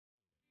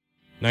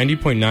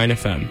90.9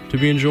 FM, to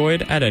be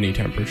enjoyed at any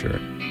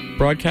temperature.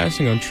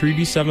 Broadcasting on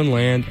Treaty 7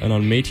 land and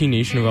on Métis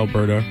Nation of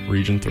Alberta,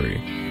 Region 3.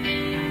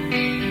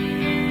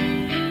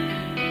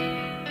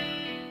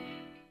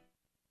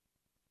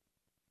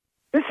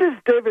 This is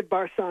David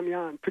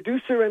Barsamian,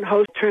 producer and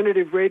host of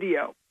Alternative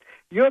Radio.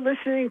 You're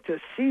listening to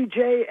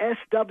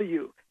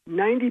CJSW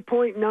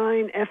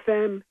 90.9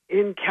 FM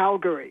in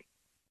Calgary.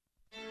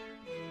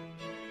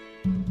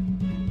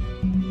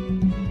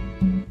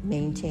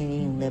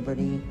 Maintaining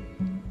liberty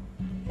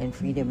and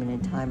freedom in a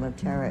time of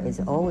terror is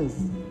always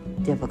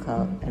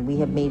difficult, and we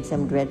have made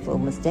some dreadful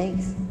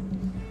mistakes.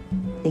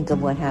 Think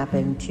of what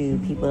happened to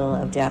people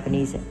of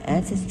Japanese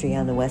ancestry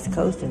on the West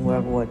Coast in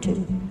World War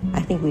II. I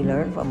think we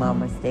learned from our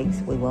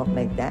mistakes. We won't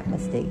make that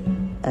mistake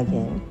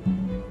again.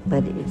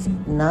 But it's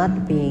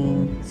not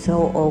being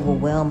so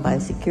overwhelmed by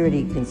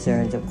security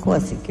concerns. Of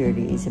course,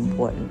 security is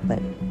important,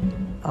 but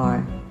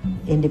our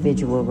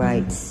individual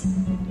rights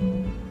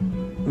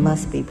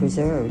must be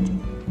preserved.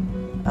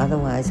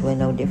 Otherwise, we're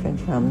no different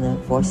from the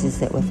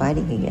forces that we're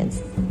fighting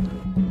against.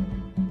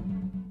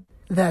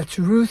 That's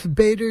Ruth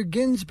Bader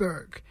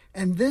Ginsburg,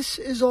 and this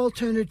is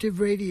Alternative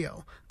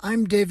Radio.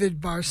 I'm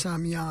David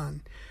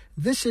Barsamian.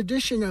 This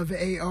edition of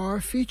AR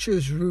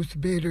features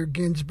Ruth Bader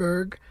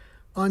Ginsburg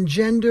on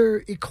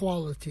gender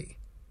equality.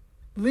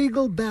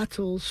 Legal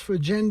battles for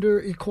gender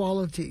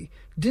equality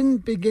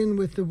didn't begin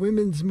with the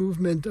women's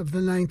movement of the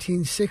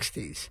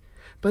 1960s,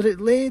 but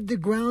it laid the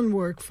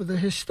groundwork for the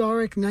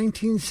historic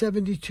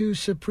 1972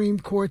 Supreme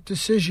Court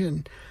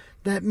decision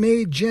that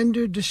made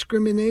gender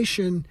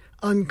discrimination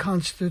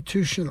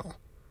unconstitutional.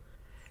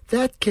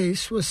 That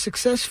case was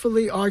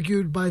successfully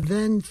argued by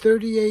then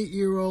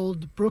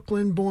 38-year-old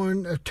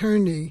Brooklyn-born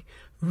attorney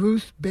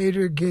Ruth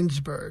Bader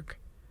Ginsburg.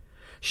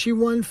 She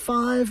won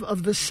 5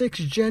 of the 6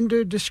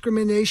 gender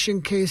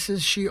discrimination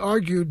cases she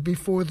argued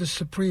before the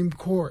Supreme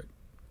Court.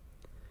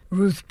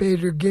 Ruth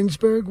Bader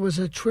Ginsburg was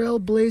a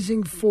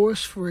trailblazing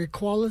force for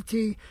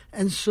equality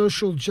and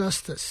social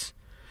justice.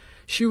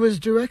 She was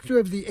director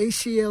of the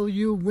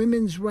ACLU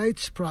Women's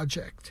Rights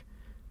Project.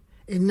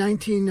 In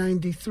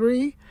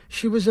 1993,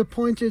 she was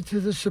appointed to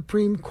the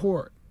Supreme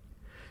Court.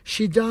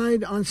 She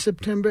died on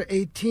September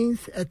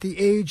 18th at the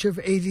age of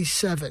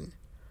 87.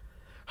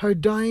 Her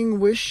dying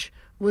wish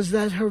was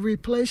that her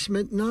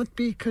replacement not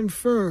be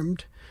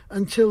confirmed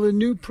until a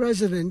new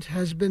president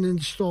has been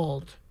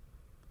installed.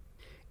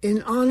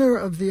 In honor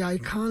of the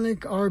iconic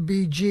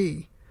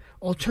RBG,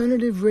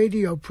 Alternative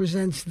Radio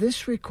presents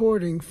this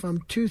recording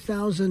from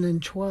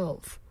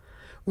 2012,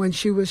 when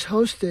she was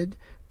hosted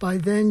by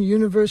then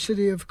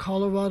University of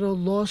Colorado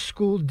Law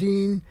School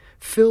Dean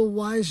Phil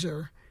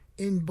Weiser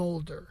in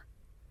Boulder.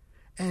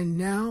 And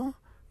now,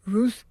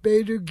 Ruth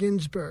Bader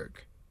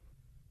Ginsburg.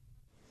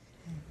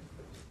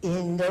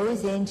 In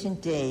those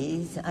ancient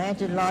days, I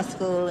entered law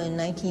school in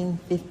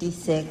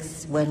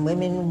 1956 when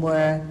women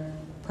were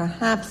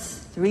perhaps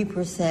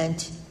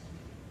 3%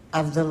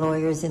 of the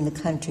lawyers in the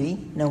country,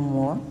 no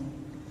more.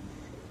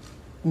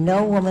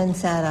 No woman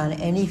sat on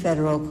any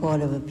federal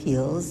court of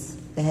appeals.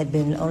 There had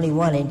been only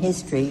one in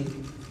history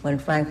when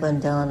Franklin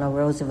Delano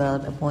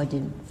Roosevelt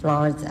appointed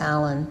Florence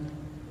Allen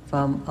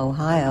from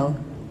Ohio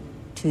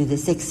to the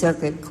Sixth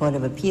Circuit Court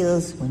of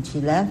Appeals. When she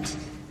left,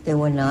 there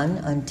were none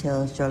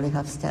until Shirley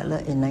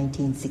Hufstetler in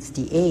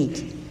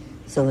 1968.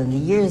 So in the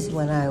years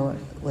when I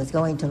was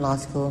going to law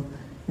school,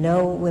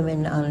 no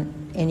women on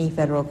any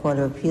federal court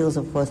of appeals,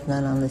 of course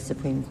none on the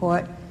Supreme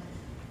Court.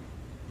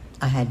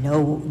 I had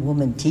no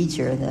woman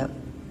teacher. That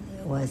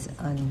was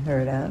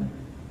unheard of.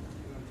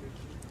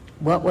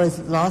 What was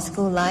law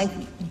school like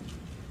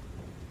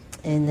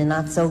in the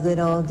not-so-good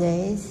old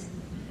days?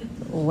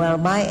 Well,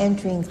 my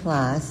entering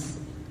class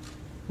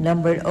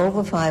numbered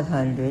over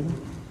 500,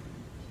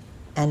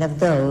 and of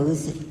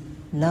those,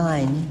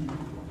 9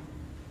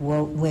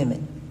 were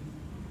women.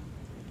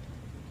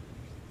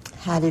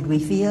 How did we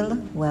feel?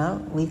 Well,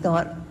 we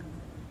thought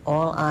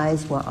all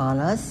eyes were on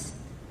us,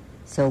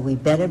 so we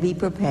better be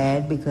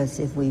prepared, because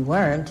if we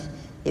weren't,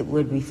 it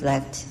would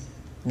reflect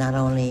not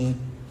only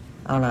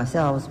on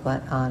ourselves,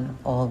 but on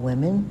all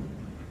women.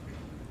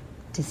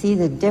 To see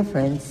the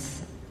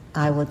difference,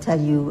 I will tell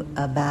you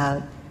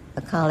about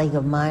a colleague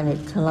of mine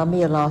at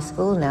Columbia Law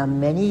School. Now,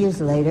 many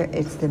years later,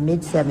 it's the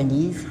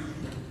mid-70s,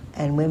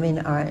 and women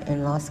are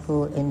in law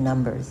school in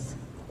numbers.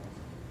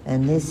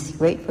 And this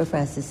great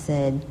professor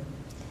said,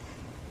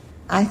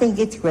 I think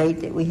it's great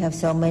that we have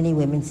so many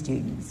women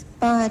students,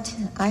 but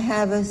I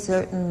have a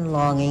certain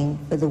longing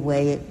for the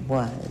way it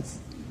was.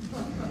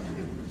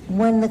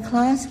 When the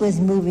class was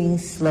moving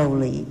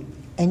slowly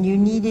and you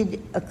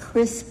needed a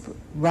crisp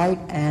right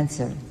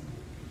answer,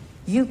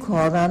 you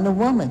called on the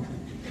woman.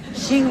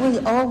 She was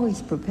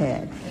always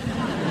prepared.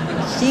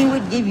 She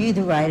would give you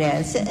the right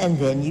answer, and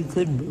then you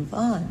could move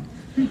on.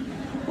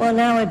 Well,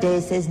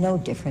 nowadays, there's no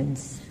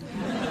difference.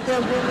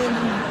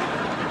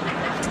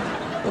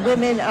 The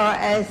women are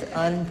as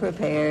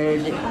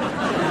unprepared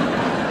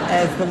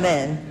as the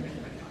men.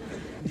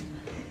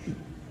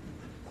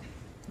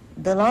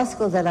 The law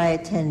school that I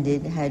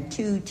attended had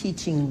 2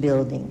 teaching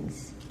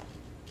buildings.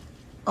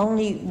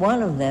 Only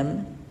one of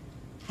them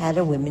had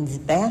a women's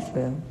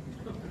bathroom.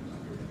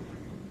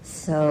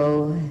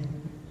 So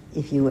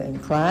if you were in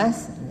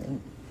class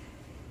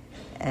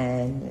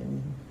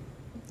and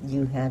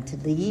you had to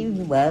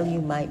leave, well,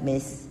 you might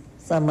miss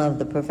some of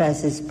the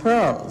professor's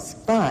pearls.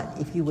 But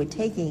if you were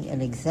taking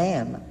an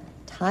exam,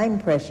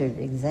 time-pressured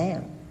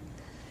exam,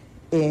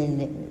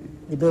 in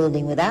the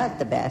building without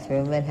the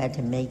bathroom, and had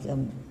to make a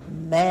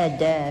mad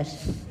dash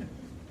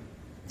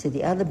to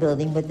the other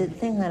building. But the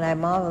thing that I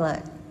marvel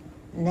at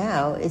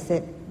now is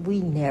that we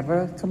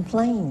never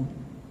complain.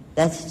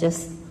 That's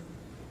just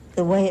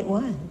the way it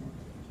was.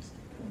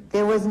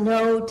 There was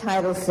no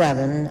Title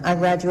VII. I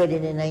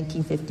graduated in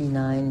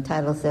 1959.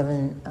 Title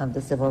VII of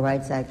the Civil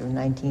Rights Act of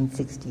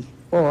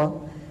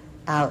 1964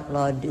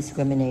 outlawed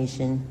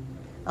discrimination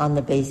on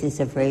the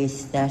basis of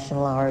race,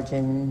 national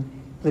origin,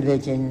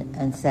 religion,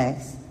 and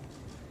sex.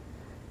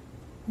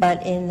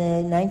 But in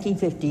the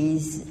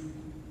 1950s,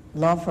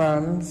 law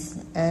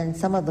firms and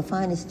some of the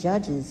finest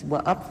judges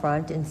were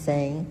upfront in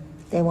saying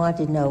they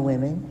wanted no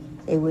women.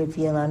 They would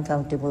feel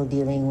uncomfortable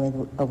dealing with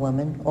a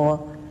woman,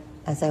 or,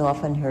 as I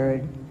often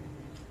heard,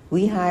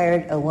 we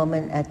hired a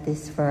woman at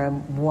this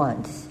firm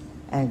once,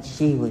 and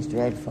she was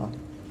dreadful.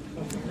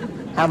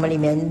 How many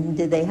men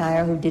did they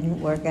hire who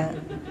didn't work out?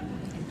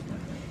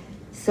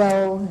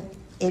 So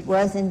it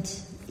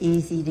wasn't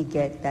easy to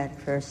get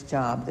that first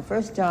job. The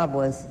first job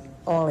was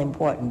all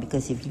important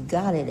because if you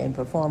got it and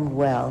performed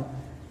well,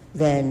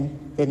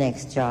 then the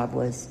next job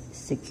was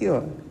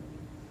secure.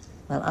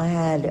 Well, I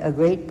had a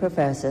great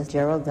professor,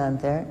 Gerald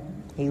Gunther.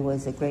 He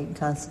was a great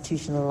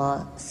constitutional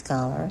law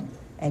scholar,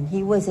 and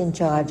he was in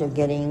charge of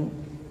getting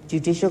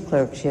judicial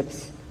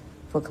clerkships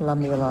for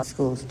Columbia Law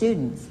School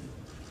students.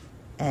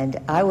 And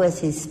I was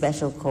his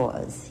special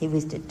cause. He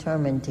was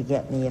determined to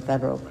get me a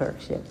federal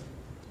clerkship.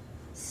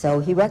 So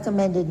he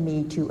recommended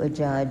me to a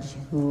judge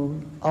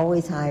who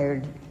always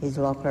hired his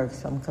law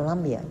clerks from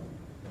Columbia.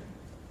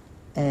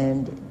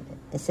 And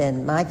he said,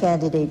 my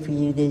candidate for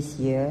you this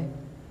year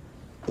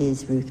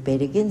is Ruth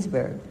Bader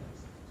Ginsburg.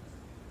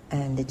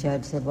 And the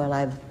judge said, well,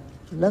 I've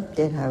looked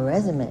at her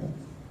resume.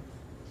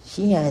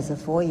 She has a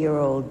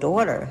 4-year-old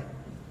daughter.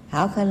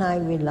 How can I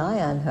rely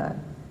on her?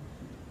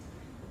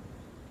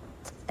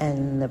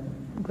 And the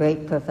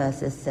great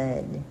professor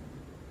said,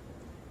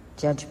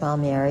 Judge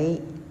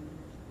Palmieri,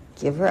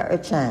 give her a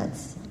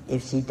chance.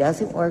 If she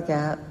doesn't work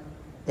out,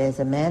 there's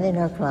a man in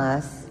her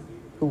class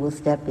who will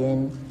step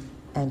in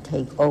and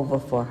take over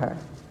for her.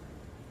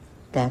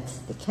 That's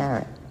the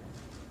carrot.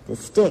 The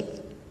stick,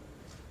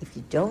 if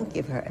you don't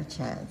give her a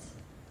chance,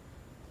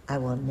 I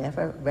will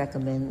never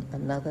recommend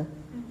another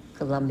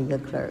Columbia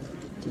clerk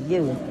to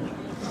you.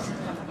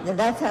 And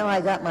that's how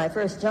I got my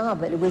first job,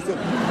 but it was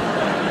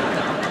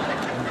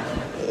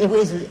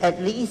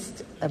at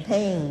least a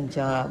paying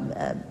job.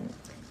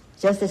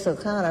 Justice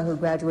O'Connor, who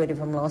graduated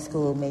from law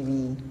school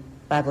maybe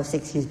 5 or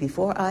 6 years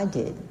before I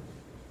did,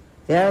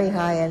 very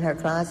high in her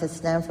class at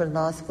Stanford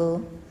Law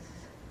School,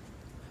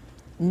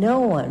 no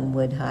one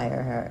would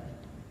hire her.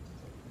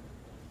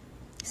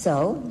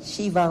 So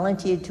she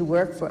volunteered to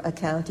work for a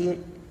county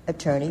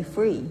attorney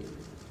free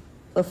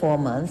for 4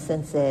 months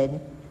and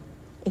said,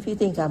 if you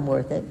think I'm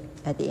worth it,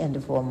 at the end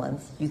of 4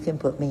 months, you can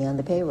put me on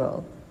the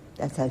payroll.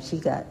 That's how she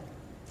got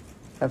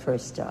her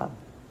first job.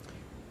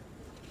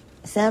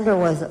 Sandra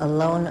was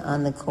alone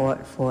on the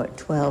court for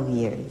 12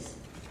 years.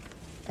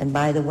 And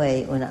by the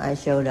way, when I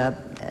showed up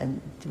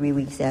 3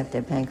 weeks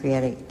after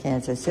pancreatic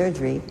cancer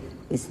surgery,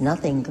 it was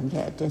nothing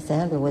compared to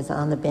Sandra was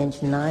on the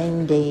bench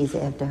 9 days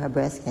after her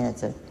breast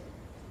cancer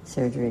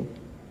surgery.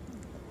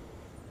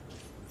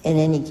 In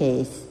any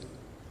case,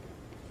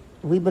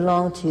 we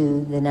belong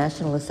to the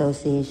National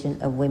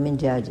Association of Women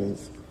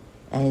Judges,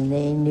 and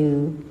they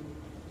knew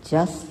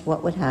just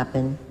what would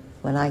happen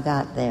when I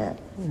got there,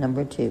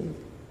 number 2.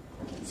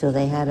 So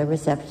they had a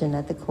reception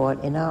at the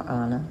court in our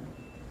honor,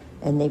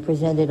 and they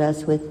presented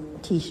us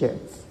with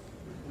T-shirts.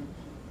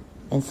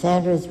 And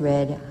Sandra's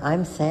read,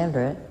 I'm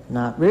Sandra,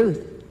 not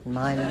Ruth.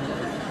 Mine,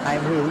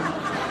 I'm Ruth,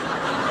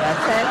 that's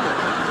Sandra.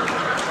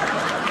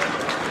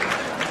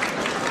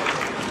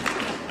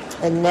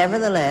 And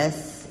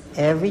nevertheless,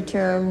 every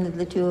term that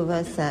the two of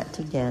us sat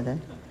together,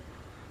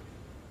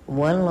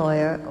 one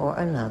lawyer or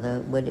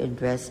another would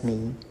address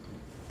me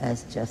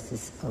as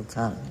Justice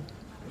O'Connor.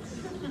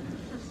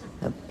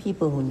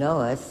 People who know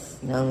us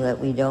know that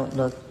we don't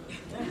look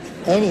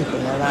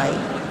anything alike,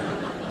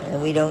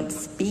 and we don't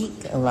speak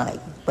alike,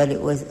 but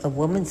it was a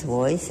woman's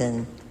voice,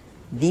 and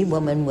the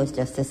woman was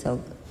Justice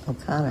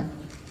O'Connor.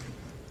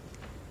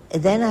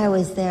 And then I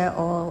was there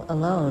all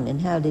alone,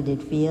 and how did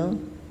it feel?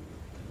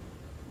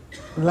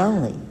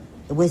 Lonely.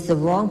 It was the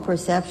wrong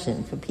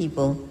perception for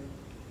people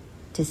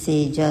to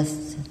see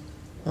just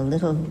a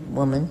little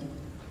woman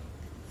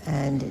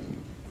and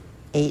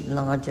 8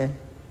 larger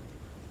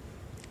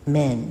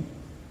men.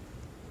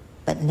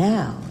 But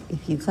now,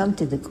 if you come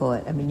to the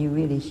court, I mean, you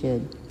really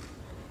should.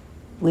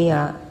 We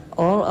are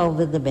all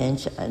over the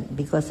bench.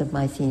 Because of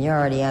my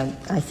seniority,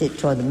 I sit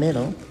toward the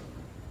middle.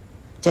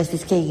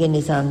 Justice Kagan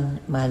is on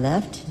my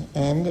left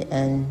end,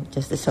 and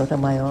Justice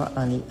Sotomayor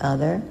on the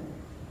other.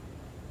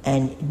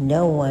 And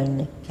no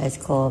one has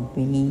called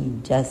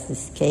me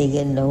Justice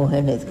Kagan. No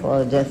one has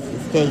called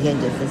Justice Kagan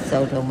Justice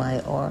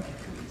Sotomayor.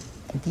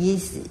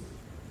 These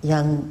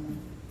young,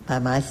 by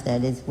my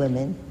standards,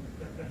 women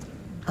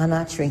are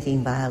not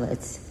shrinking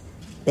violets.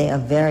 They are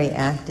very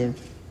active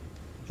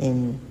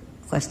in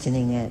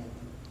questioning it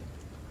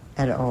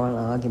at an oral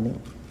argument.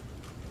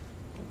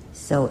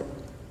 So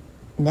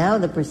now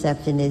the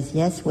perception is,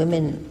 yes,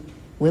 women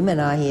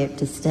are here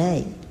to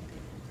stay.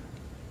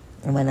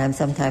 And when I'm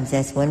sometimes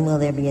asked, when will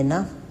there be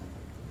enough?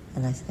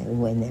 And I say,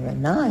 when there are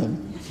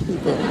 9.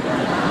 People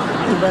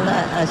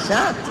are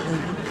shocked.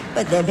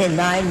 But there have been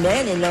 9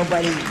 men, and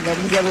nobody's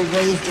ever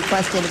raised a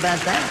question about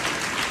that.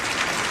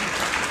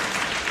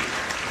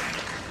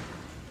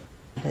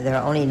 There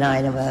are only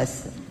 9 of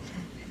us,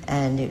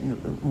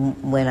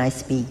 and when I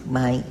speak,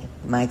 my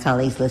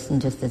colleagues listen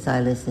just as I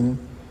listen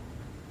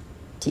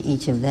to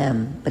each of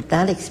them. But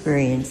that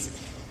experience,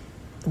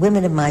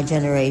 women of my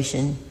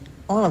generation,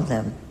 all of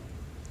them,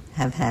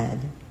 have had.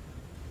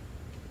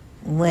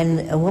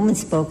 When a woman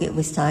spoke, it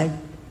was time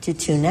to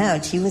tune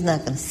out. She was not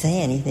going to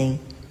say anything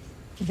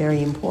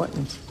very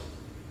important.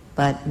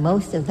 But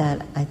most of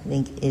that, I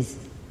think,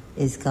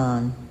 is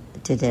gone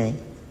today.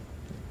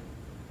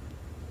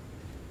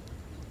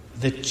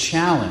 The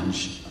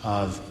challenge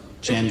of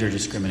gender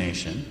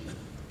discrimination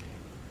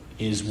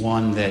is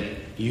one that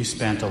you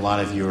spent a lot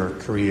of your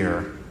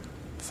career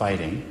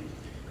fighting.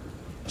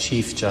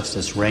 Chief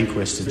Justice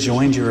Rehnquist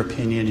joined your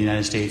opinion in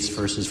United States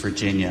versus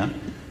Virginia,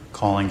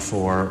 calling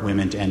for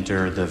women to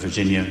enter the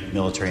Virginia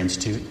Military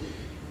Institute.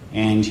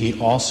 And he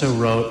also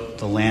wrote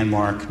the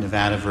landmark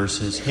Nevada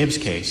versus Hibbs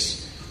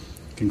case,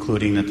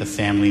 concluding that the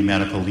Family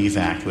Medical Leave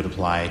Act would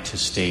apply to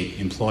state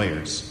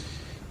employers.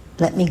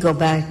 Let me go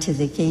back to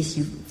the case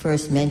you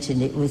first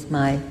mentioned. It was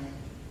my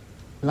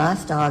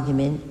last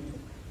argument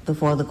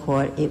before the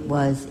court. It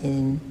was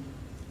in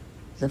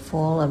the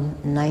fall of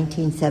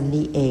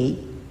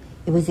 1978.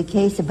 It was a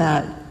case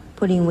about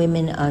putting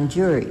women on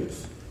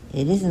juries.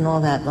 It isn't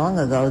all that long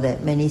ago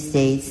that many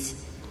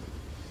states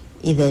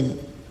either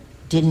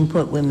didn't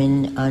put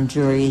women on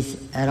juries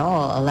at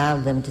all,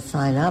 allowed them to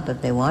sign up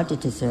if they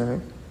wanted to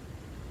serve,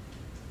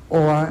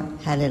 or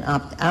had an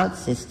opt-out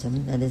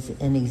system, that is,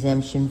 an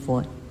exemption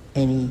for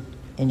any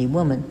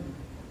woman.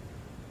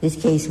 This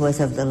case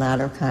was of the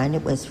latter kind.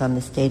 It was from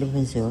the state of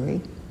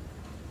Missouri.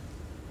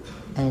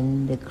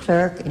 And the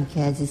clerk in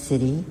Kansas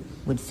City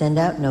would send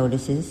out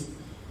notices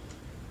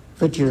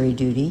for jury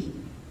duty,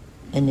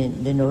 and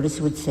the notice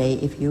would say,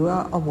 if you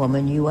are a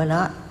woman, you are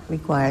not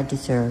required to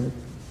serve.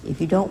 If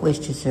you don't wish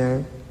to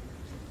serve,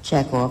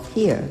 check off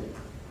here.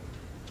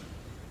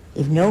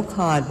 If no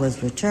card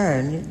was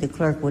returned, the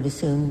clerk would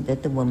assume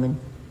that the woman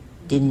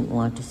didn't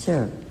want to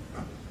serve,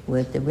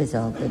 with the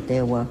result that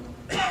there were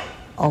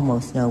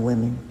almost no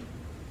women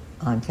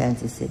on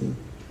Kansas City,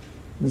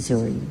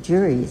 Missouri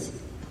juries.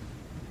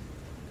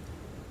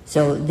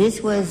 So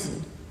this was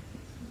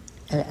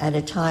at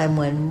a time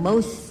when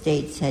most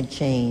states had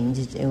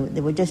changed.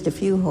 There were just a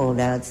few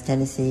holdouts,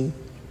 Tennessee,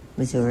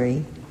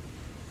 Missouri.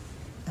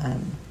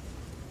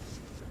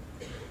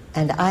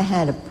 And I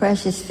had a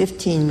precious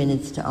 15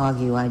 minutes to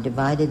argue. I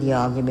divided the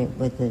argument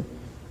with the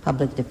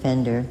public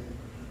defender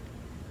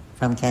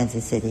from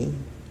Kansas City.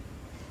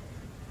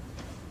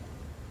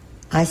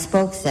 I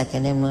spoke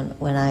second, and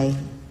when I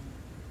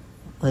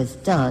was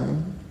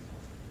done,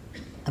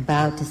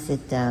 about to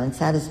sit down,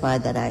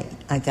 satisfied that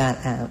I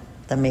got out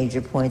the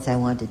major points I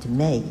wanted to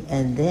make,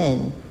 and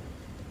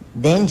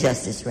then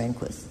Justice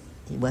Rehnquist,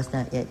 he was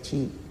not yet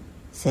chief,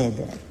 said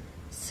that,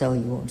 so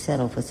you won't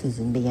settle for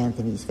Susan B.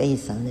 Anthony's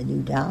face on the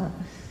new dollar.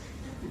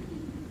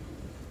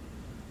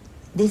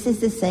 This is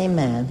the same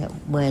man that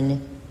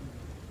when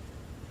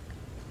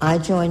I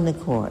joined the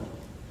court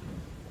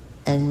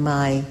and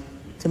my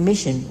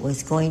commission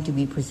was going to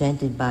be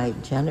presented by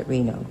Janet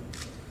Reno.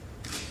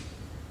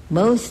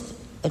 Most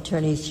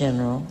attorneys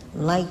general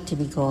like to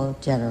be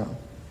called general.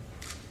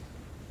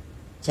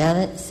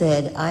 Janet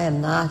said, I am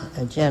not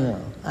a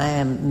general. I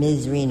am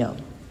Ms. Reno.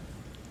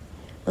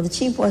 Well, the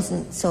chief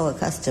wasn't so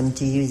accustomed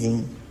to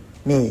using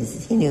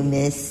Ms. He knew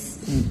Miss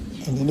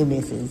and he knew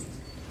Mrs.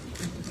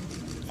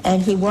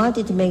 And he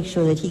wanted to make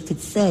sure that he could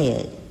say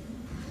it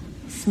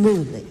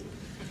smoothly.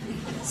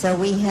 So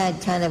we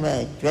had kind of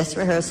a dress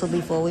rehearsal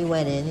before we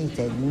went in. He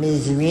said,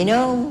 Ms.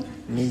 Reno,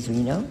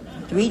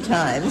 3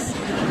 times.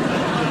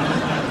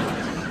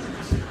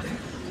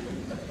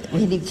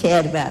 Really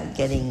cared about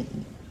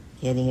getting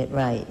it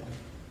right.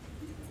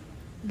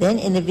 Then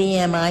in the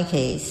VMI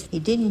case, he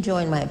didn't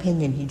join my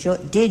opinion. He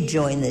did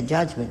join the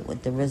judgment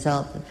with the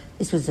result.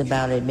 This was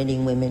about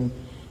admitting women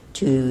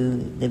to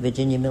the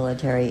Virginia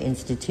Military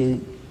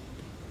Institute,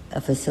 a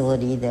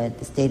facility that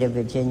the state of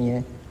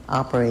Virginia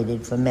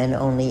operated for men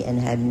only and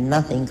had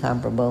nothing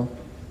comparable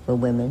for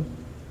women.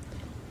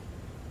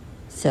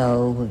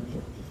 So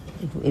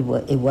it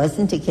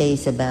wasn't a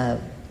case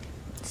about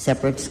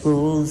separate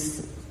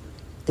schools.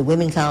 The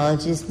women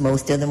colleges,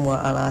 most of them were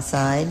on our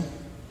side.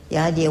 The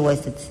idea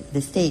was that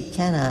the state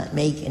cannot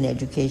make an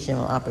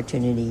educational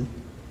opportunity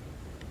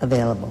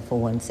available for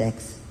one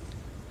sex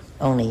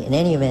only. In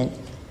any event,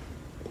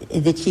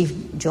 the chief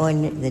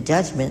joined the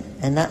judgment,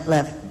 and that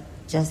left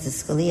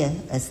Justice Scalia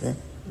as the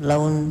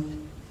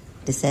lone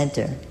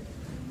dissenter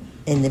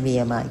in the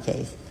VMI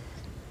case.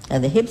 Now,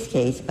 the Hibbs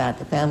case about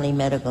the Family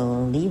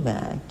Medical Leave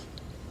Act,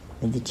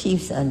 and the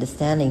chief's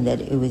understanding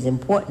that it was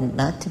important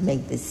not to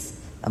make this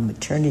a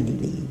maternity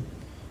leave,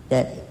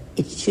 that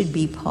it should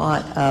be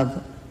part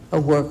of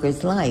a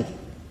worker's life.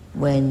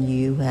 When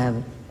you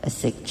have a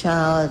sick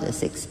child, a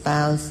sick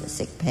spouse, a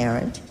sick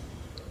parent,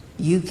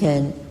 you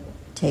can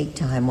take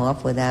time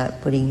off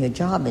without putting your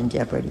job in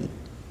jeopardy.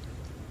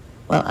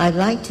 Well, I'd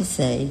like to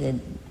say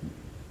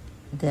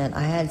that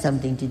I had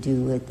something to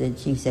do with the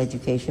chief's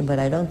education, but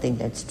I don't think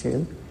that's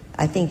true.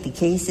 I think the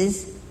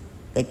cases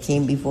that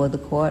came before the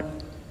court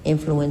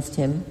influenced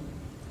him,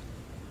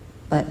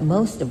 but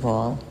most of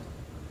all,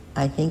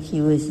 I think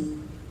he was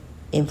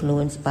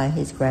influenced by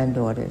his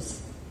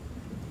granddaughters.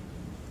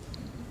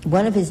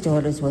 One of his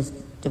daughters was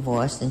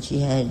divorced, and she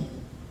had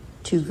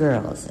 2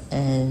 girls,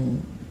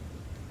 and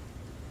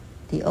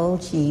the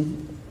old chief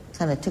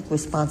kind of took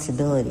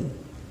responsibility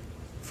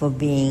for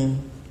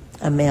being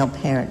a male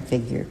parent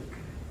figure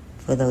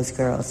for those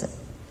girls.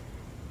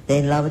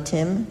 They loved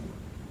him,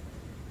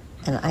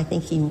 and I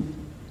think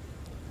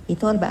he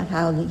thought about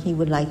how he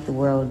would like the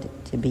world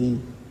to be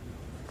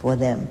for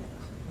them.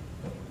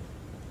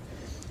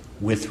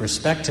 With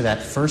respect to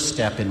that first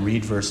step in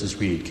Reed versus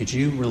Reed, could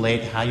you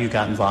relate how you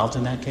got involved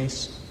in that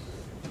case?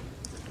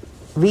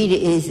 Reed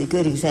is a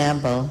good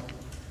example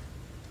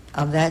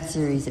of that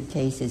series of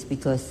cases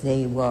because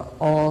they were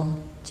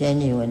all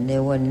genuine.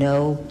 There were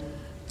no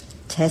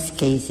test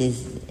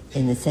cases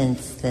in the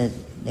sense that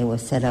they were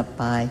set up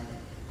by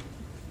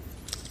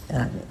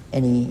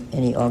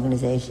any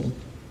organization.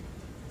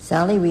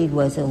 Sally Reed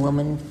was a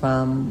woman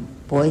from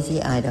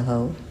Boise,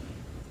 Idaho.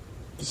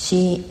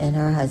 She and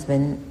her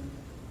husband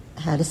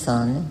had a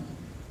son.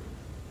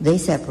 They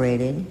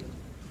separated,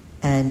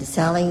 and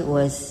Sally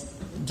was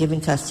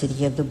given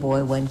custody of the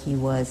boy when he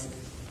was,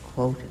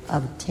 quote,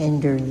 of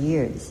tender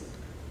years.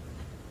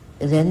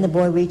 Then the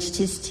boy reached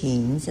his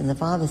teens, and the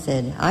father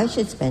said, I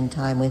should spend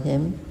time with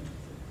him.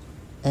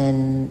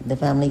 And the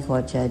family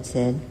court judge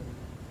said,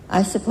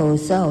 I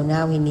suppose so.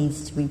 Now he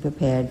needs to be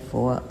prepared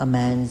for a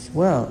man's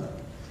world.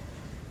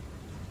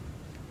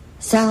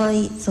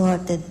 Sally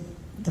thought that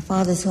the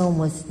father's home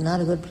was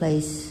not a good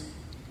place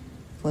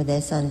for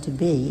their son to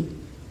be,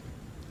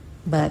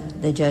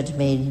 but the judge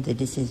made the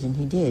decision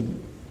he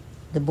did.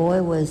 The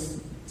boy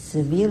was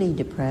severely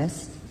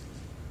depressed,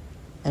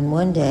 and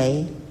one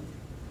day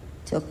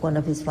took one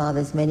of his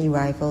father's many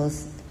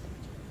rifles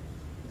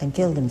and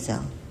killed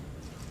himself.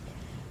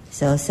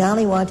 So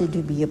Sally wanted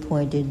to be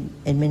appointed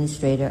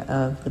administrator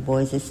of the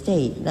boy's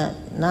estate,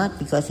 not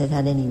because it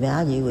had any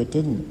value, it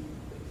didn't,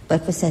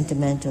 but for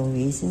sentimental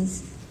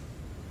reasons.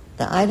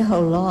 The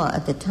Idaho law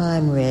at the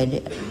time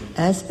read,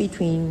 as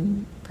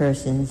between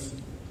persons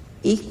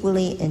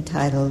equally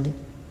entitled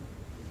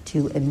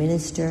to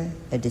administer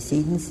a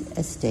decedent's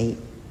estate,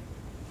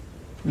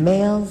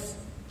 males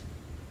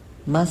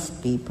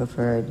must be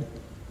preferred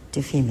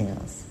to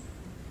females.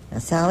 Now,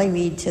 Sally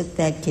Reed took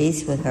that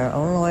case with her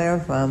own lawyer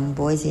from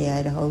Boise,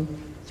 Idaho,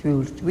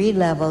 through 3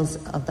 levels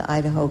of the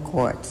Idaho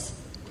courts.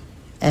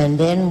 And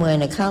then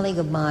when a colleague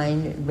of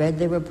mine read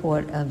the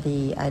report of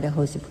the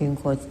Idaho Supreme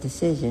Court's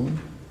decision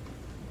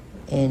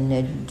in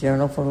a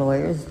Journal for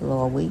Lawyers,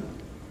 Law Week,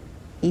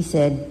 he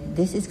said,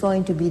 this is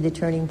going to be the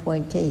turning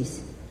point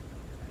case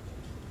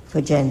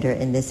for gender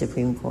in the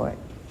Supreme Court.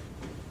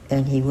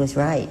 And he was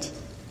right.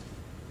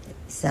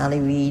 Sally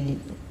Reed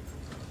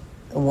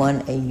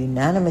won a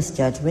unanimous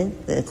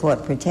judgment. The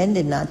court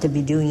pretended not to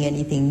be doing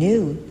anything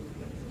new.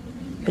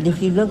 But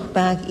if you look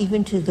back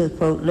even to the,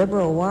 quote,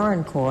 liberal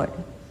Warren Court,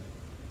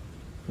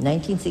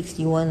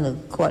 1961, the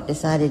court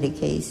decided a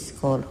case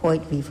called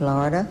Hoyt v.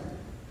 Florida.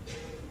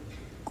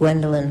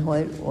 Gwendolyn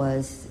Hoyt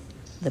was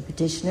the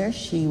petitioner.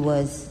 She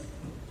was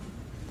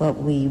what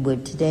we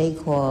would today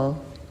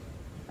call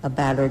a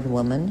battered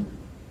woman.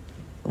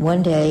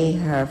 One day,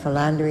 her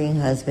philandering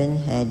husband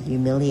had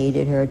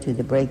humiliated her to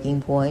the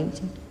breaking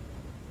point.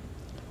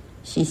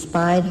 She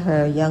spied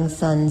her young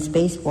son's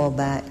baseball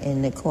bat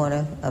in the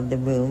corner of the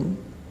room.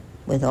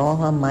 With all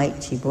her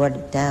might, she brought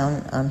it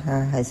down on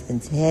her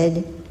husband's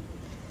head.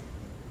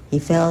 He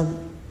fell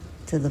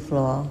to the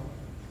floor,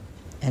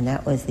 and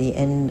that was the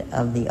end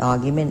of the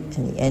argument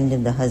and the end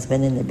of the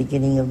husband and the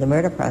beginning of the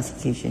murder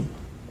prosecution.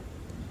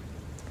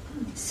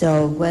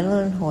 So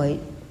Gwendolyn Hoyt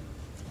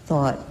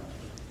thought,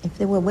 if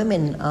there were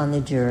women on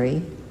the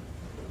jury,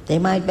 they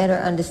might better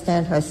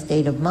understand her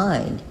state of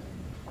mind.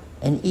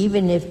 And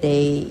even if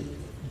they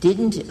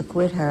didn't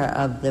acquit her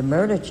of the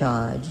murder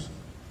charge,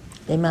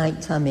 they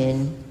might come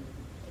in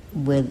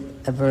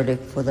with a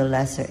verdict for the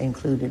lesser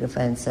included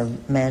offense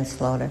of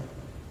manslaughter.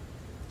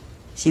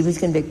 She was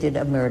convicted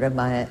of murder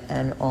by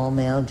an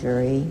all-male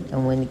jury,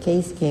 and when the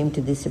case came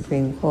to the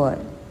Supreme Court,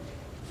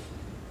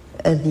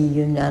 the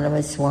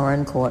unanimous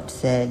Warren Court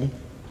said,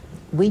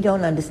 we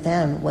don't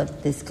understand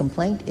what this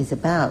complaint is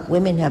about.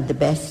 Women have the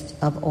best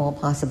of all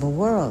possible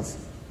worlds.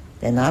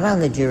 They're not on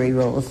the jury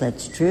rolls,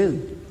 that's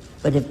true.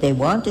 But if they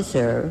want to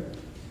serve,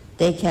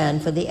 they can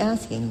for the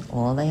asking.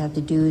 All they have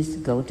to do is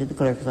go to the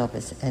clerk's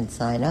office and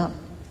sign up.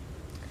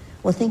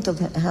 Well, think of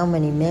how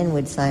many men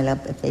would sign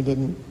up if they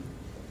didn't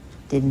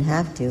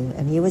have to.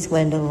 And here was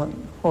Wendell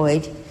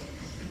Hoyt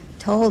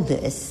told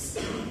this,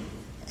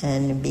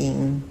 and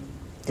being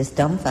just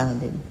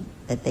dumbfounded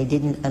that they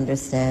didn't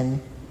understand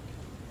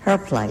her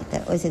plight.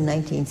 That was in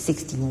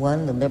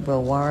 1961, the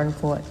liberal Warren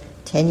Court.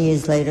 10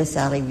 years later,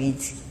 Sally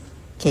Reed's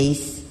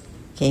case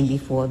came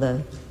before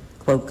the,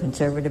 quote,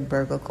 conservative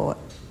Burger Court,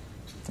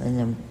 in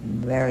a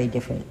very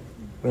different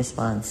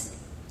response.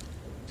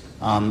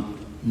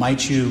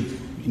 Might you,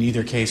 in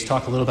either case,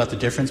 talk a little about the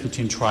difference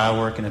between trial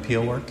work and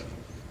appeal work?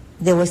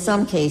 There were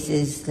some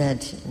cases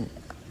that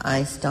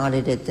I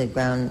started at the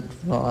ground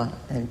floor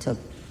and took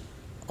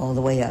all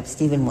the way up.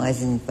 Stephen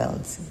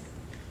Weisenfeld's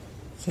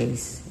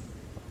case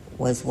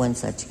was one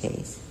such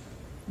case.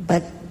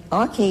 But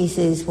our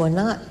cases were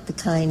not the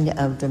kind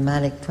of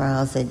dramatic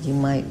trials that you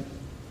might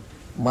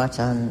watch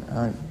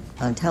on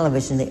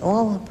television. They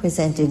all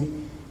presented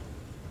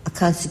a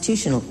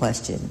constitutional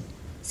question.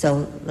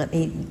 So let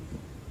me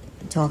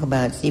talk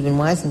about Stephen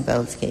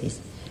Weisenfeld's case,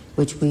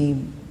 which we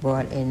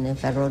brought in the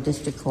federal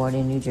district court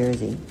in New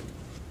Jersey.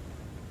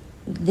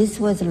 This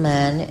was a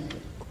man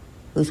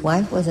whose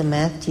wife was a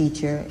math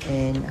teacher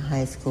in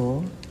high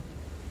school.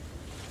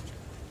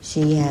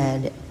 She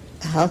had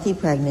a healthy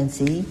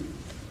pregnancy.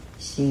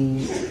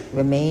 She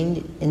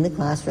remained in the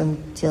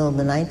classroom till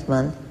the 9th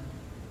month.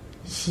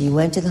 She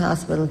went to the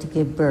hospital to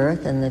give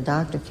birth, and the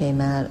doctor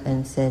came out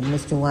and said,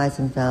 "Mr.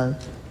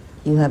 Weisenfeld,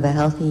 you have a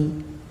healthy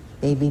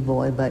baby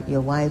boy, but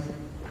your wife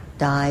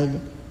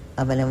died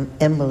of an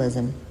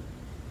embolism."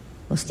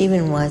 Well,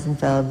 Stephen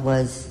Weisenfeld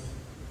was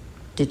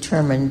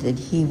determined that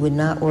he would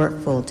not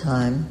work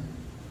full-time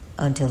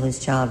until his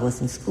child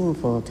was in school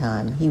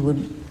full-time. He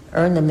would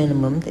earn the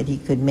minimum that he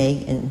could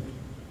make and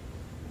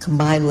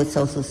combine with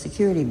Social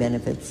Security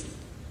benefits,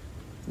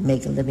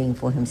 make a living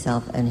for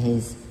himself and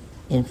his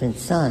infant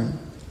son.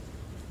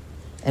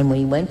 And when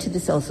he went to the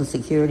Social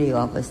Security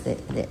office,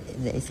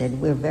 they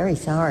said, "We're very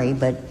sorry,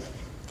 but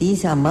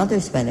these are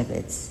mother's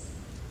benefits.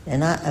 They're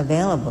not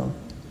available.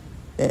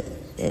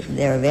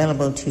 They're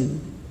available to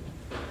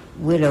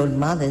widowed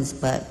mothers,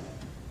 but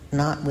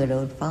not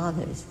widowed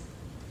fathers."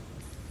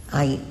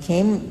 I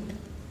came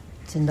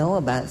to know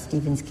about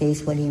Stephen's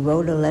case when he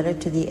wrote a letter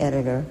to the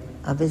editor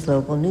of his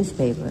local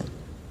newspaper.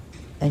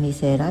 And he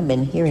said, "I've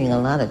been hearing a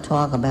lot of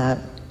talk about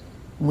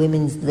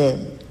women's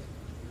lib.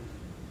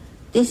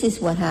 This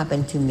is what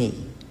happened to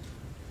me.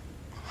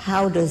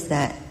 How does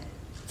that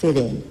fit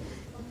in?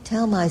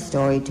 Tell my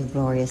story to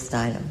Gloria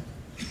Steinem."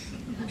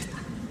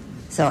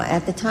 So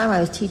at the time I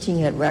was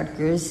teaching at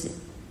Rutgers,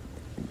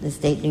 the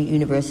State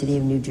University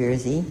of New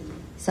Jersey.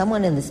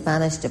 Someone in the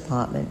Spanish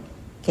department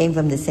came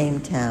from the same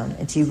town,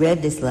 and she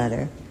read this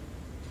letter,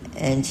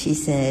 and she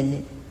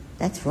said,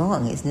 "That's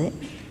wrong, isn't it?"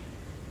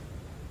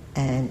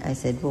 And I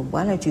said, "Well,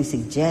 why don't you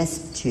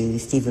suggest to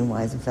Stephen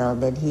Weisenfeld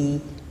that he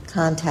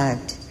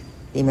contact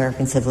the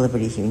American Civil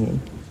Liberties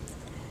Union?"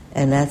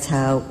 And that's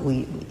how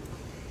we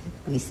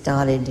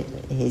started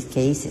his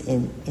case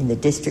in the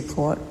district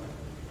court.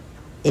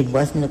 It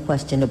wasn't a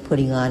question of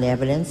putting on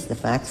evidence. The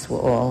facts were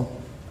all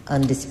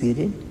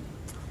undisputed,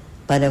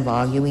 but of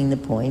arguing the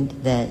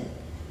point that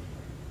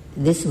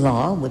this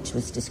law, which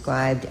was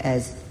described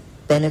as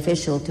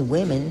beneficial to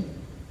women,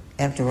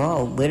 after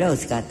all,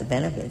 widows got the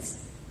benefits,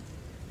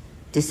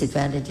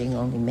 disadvantaging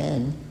only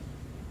men,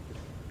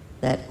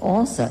 that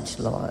all such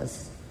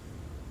laws,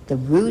 the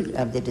root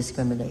of the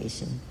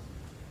discrimination,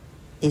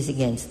 is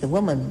against the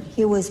woman.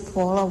 Here was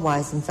Paula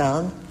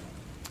Weisenfeld,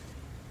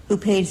 who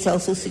paid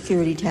Social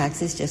Security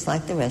taxes just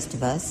like the rest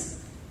of us,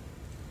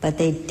 but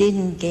they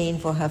didn't gain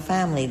for her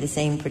family the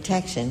same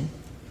protection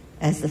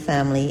as the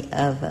family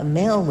of a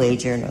male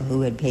wage earner who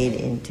had paid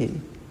into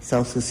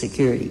Social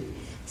Security.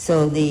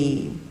 So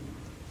the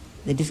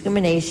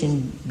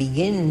discrimination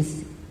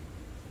begins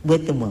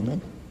with the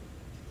woman,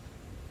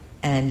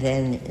 and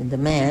then the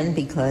man,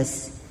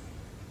 because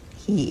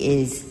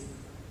his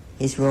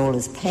role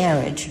as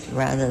parent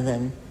rather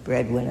than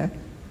breadwinner,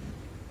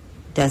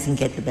 doesn't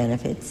get the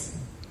benefits.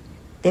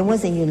 There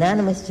was a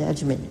unanimous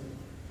judgment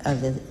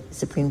of the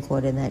Supreme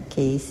Court in that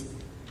case.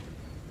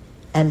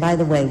 And by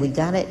the way, we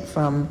got it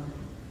from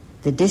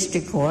the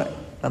district court,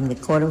 from the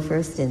court of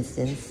first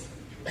instance,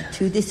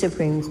 to the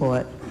Supreme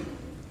Court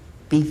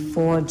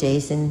before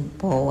Jason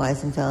Paul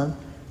Weisenfeld,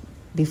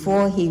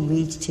 before he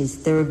reached his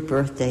 3rd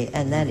birthday,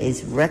 and that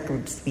is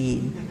record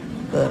speed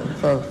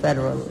for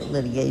federal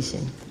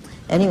litigation.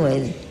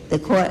 Anyway, the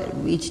court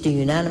reached a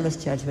unanimous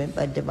judgment,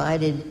 but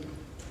divided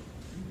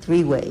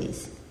 3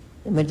 ways.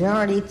 The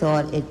majority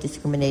thought it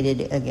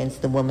discriminated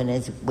against the woman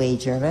as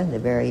wage earner, the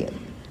very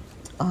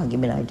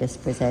argument I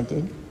just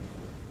presented.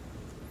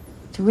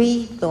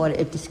 3 thought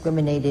it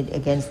discriminated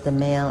against the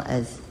male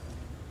as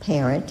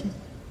parent.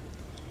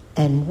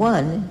 And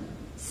 1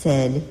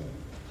 said,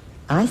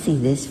 "I see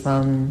this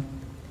from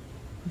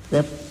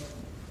the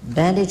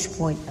vantage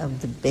point of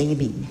the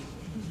baby.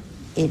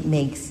 It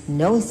makes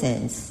no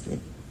sense that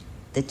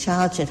the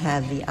child should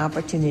have the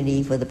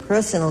opportunity for the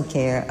personal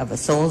care of a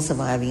sole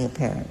surviving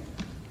parent,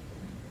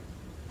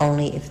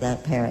 only if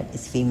that parent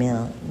is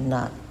female,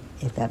 not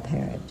if that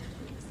parent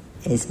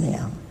is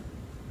male.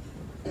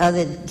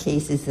 Other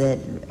cases that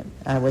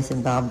I was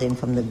involved in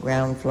from the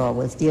ground floor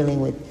was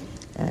dealing with,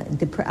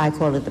 I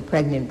call it the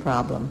pregnant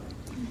problem.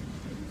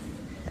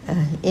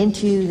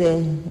 Into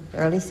the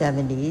early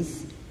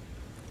 70s,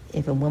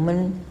 if a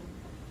woman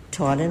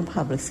taught in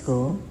public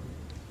school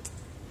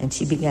and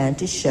she began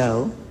to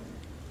show,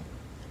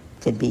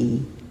 could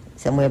be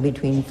somewhere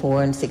between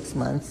 4 and 6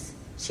 months,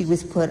 she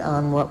was put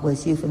on what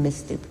was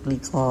euphemistically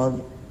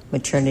called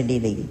maternity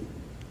leave.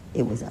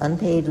 It was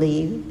unpaid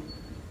leave.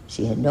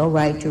 She had no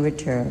right to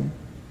return.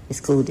 The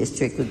school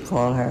district would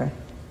call her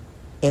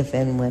if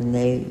and when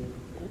they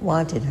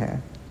wanted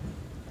her.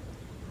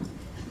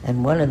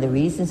 And one of the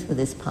reasons for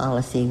this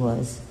policy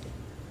was,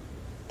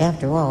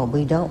 after all,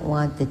 we don't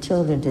want the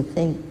children to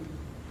think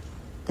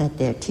that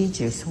their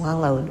teacher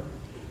swallowed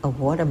a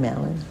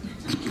watermelon.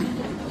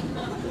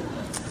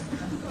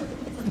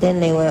 Then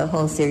there were a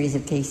whole series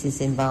of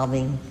cases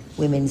involving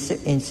women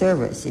in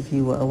service. If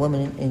you were a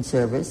woman in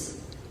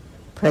service,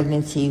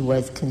 pregnancy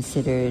was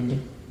considered,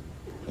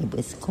 it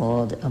was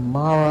called a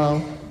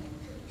moral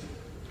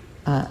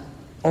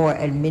or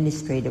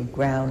administrative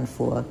ground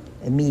for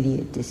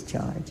immediate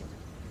discharge.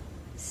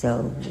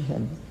 So we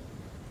had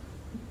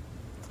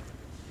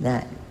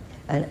that.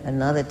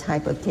 Another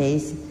type of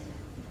case,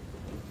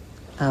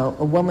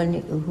 a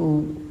woman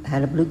who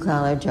had a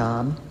blue-collar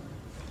job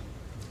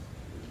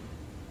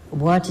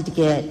wanted to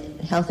get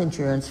health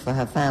insurance for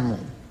her family.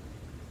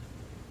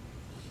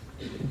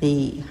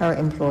 Her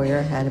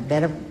employer had a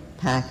better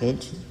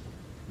package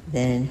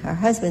than her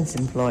husband's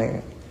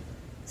employer.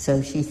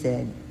 So she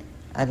said,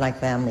 I'd like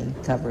family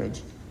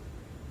coverage.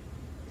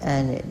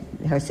 And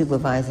her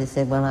supervisor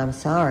said, well, I'm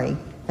sorry,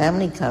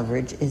 family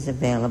coverage is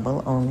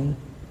available only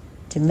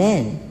to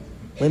men.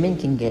 Women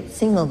can get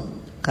single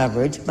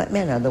coverage, but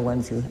men are the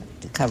ones who have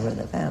to cover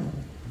the family.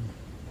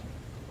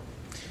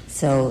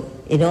 So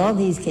in all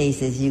these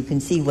cases, you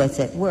can see what's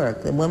at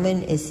work. The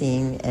woman is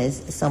seen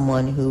as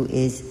someone who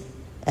is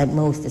at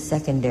most a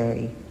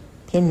secondary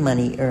pin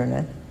money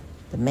earner.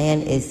 The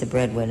man is the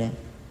breadwinner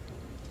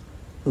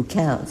who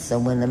counts. So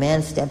when the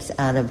man steps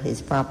out of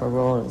his proper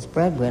role as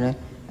breadwinner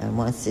and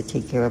wants to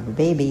take care of a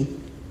baby,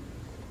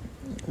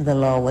 the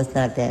law was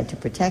not there to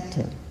protect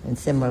him. And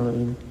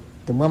similarly,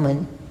 the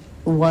woman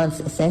who wants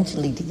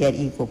essentially to get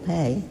equal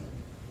pay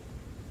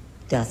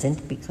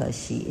doesn't,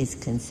 because she is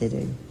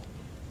considered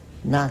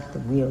not the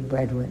real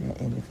breadwinner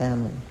in the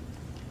family.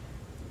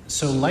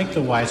 So like the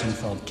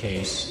Weisenfeld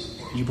case,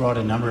 you brought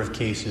a number of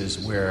cases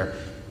where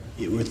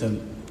it was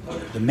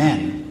the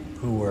men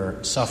who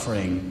were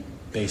suffering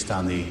based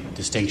on the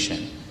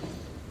distinction.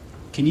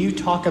 Can you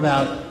talk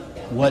about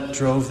what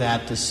drove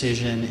that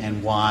decision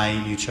and why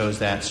you chose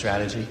that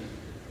strategy?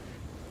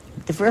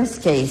 The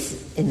first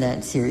case in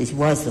that series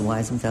was the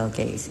Weisenfeld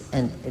case.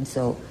 And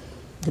so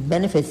the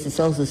benefits, the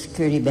Social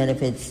Security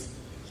benefits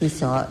he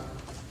sought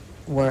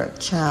were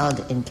child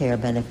and care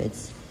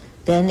benefits.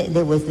 Then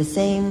there was the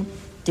same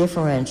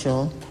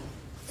differential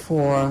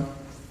for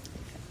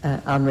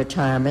on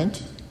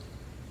retirement.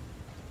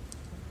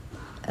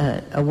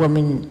 A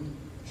woman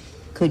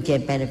could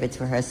get benefits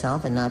for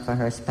herself and not for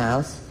her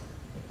spouse,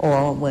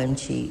 or when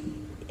she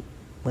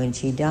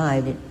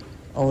died,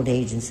 old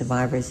age and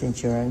survivor's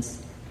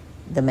insurance,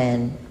 the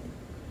man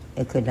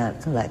could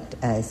not collect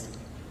as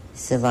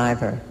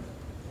survivor.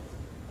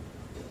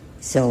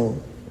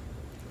 So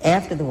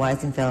after the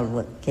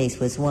Weisenfeld case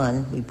was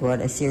won, we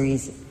brought a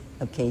series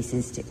of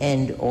cases to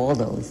end all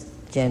those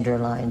gender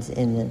lines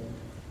in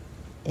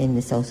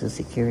the Social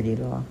Security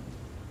law.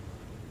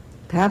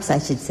 Perhaps I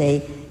should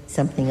say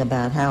something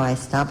about how I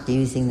stopped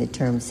using the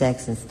term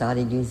sex and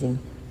started using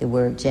the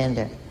word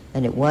gender,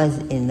 and it was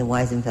in the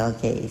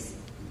Weisenfeld case.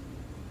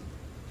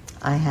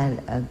 I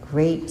had a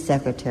great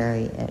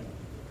secretary at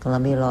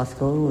Columbia Law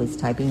School who was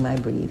typing my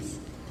briefs,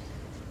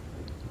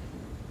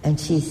 and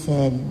she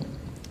said,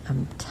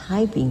 I'm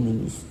typing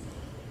these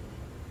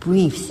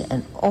briefs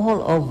and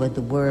all over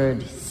the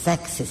word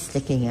sex is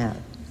sticking out.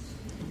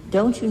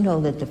 Don't you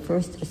know that the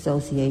first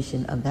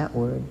association of that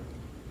word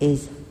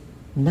is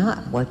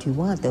not what you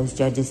want those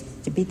judges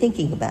to be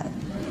thinking about?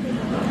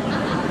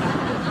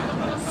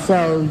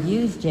 So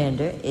use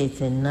gender. It's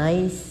a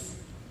nice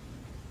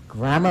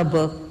grammar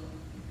book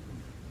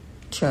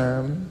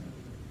term.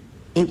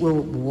 It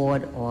will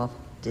ward off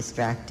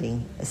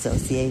distracting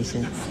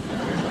associations.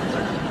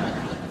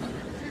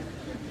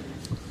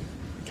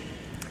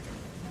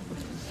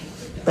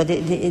 But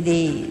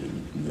the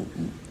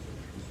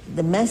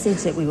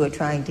message that we were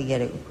trying to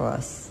get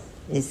across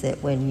is that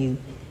when you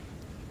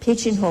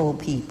pigeonhole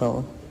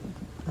people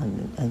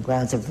on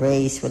grounds of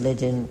race,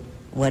 religion,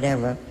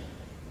 whatever,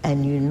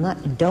 and you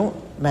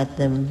don't let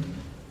them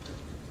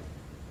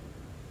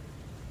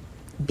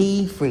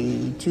be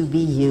free to be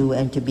you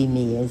and to be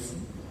me, as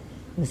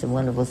was a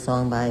wonderful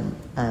song by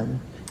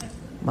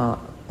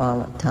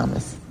Marla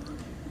Thomas,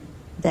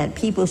 that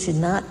people should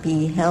not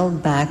be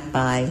held back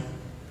by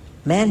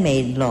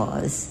man-made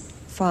laws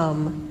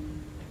from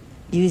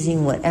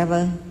using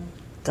whatever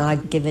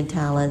God-given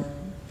talent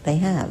they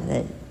have,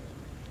 that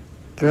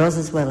girls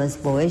as well as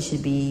boys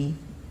should be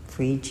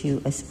free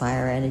to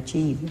aspire and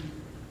achieve.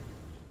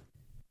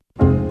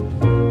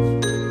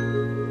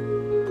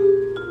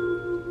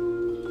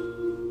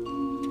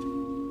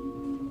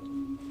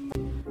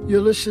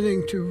 You're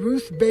listening to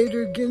Ruth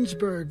Bader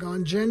Ginsburg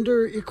on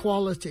gender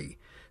equality.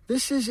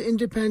 This is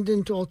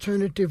Independent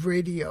Alternative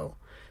Radio.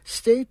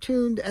 Stay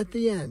tuned at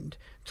the end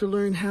to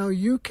learn how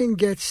you can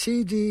get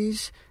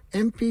CDs,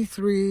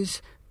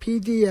 MP3s,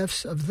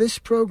 PDFs of this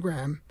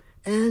program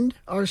and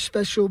our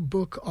special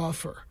book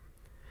offer.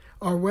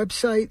 Our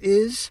website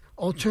is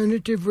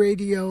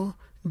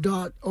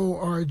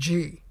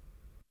alternativeradio.org.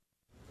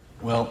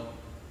 Well,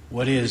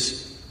 what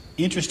is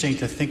interesting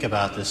to think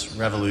about this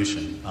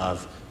revolution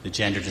of the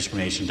gender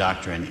discrimination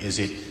doctrine is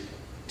it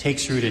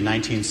takes root in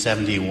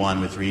 1971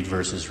 with Reed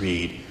versus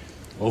Reed,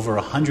 over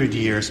 100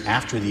 years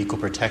after the Equal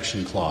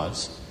Protection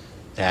Clause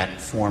that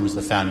forms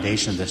the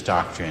foundation of this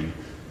doctrine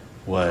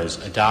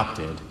was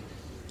adopted.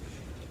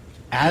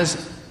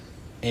 As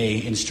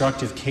an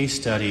instructive case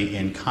study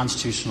in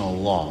constitutional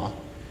law,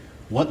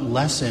 what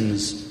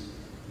lessons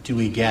do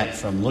we get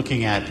from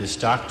looking at this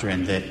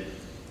doctrine that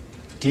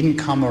didn't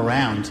come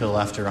around until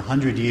after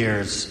 100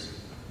 years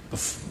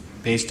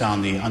based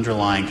on the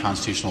underlying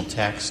constitutional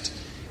text?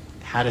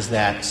 How does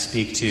that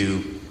speak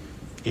to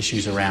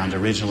issues around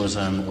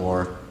originalism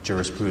or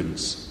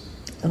jurisprudence?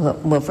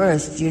 Well,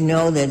 first, you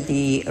know that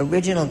the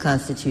original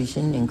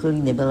Constitution,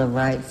 including the Bill of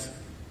Rights,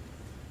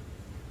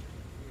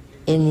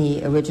 in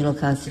the original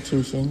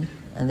Constitution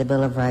and the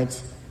Bill of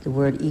Rights, the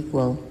word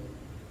equal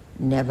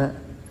never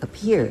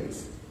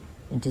appears.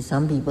 And to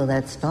some people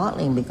that's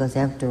startling because,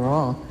 after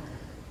all,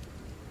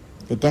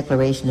 the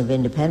Declaration of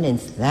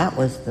Independence, that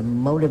was the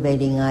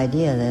motivating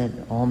idea that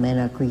all men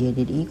are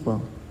created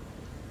equal.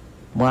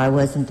 Why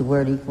wasn't the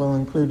word equal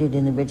included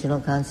in the original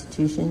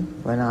Constitution?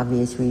 For an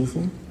obvious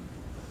reason.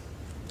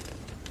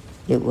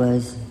 It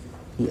was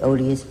the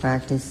odious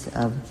practice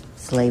of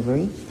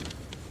slavery.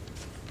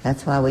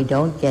 That's why we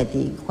don't get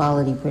the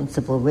equality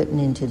principle written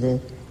into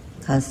the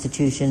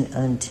Constitution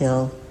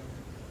until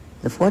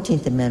the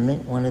 14th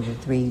Amendment, one of the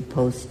three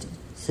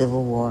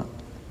post-Civil War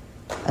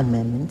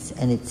amendments,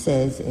 and it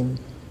says in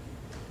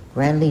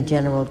grandly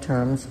general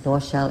terms,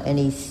 nor shall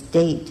any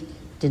state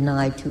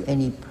deny to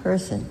any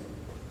person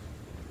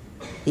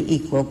the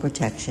equal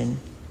protection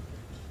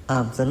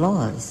of the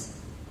laws.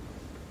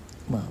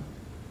 Well,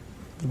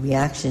 the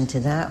reaction to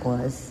that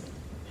was,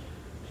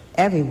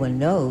 everyone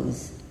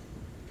knows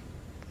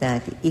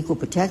that the Equal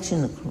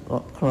Protection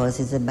Clause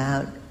is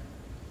about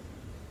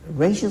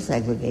racial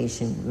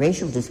segregation,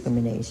 racial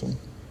discrimination.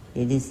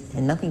 It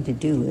had nothing to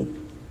do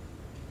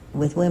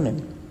with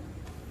women.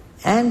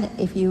 And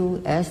if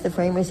you ask the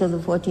framers of the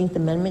 14th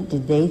Amendment,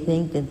 did they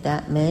think that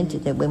that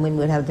meant that women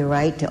would have the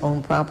right to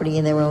own property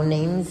in their own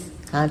names,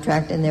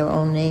 contract in their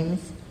own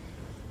names,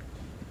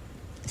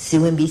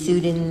 sue and be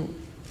sued in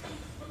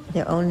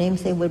their own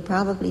names? They would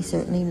probably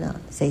certainly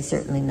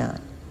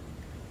not.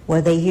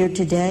 Were they here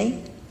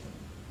today?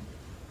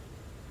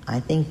 I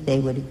think they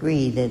would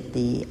agree that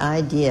the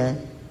idea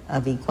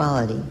of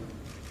equality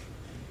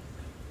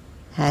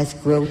has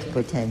growth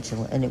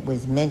potential, and it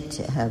was meant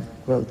to have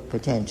growth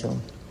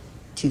potential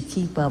to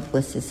keep up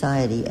with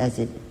society as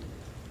it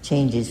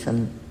changes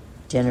from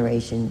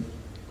generation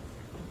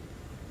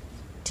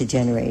to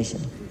generation.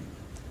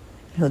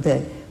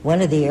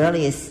 One of the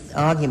earliest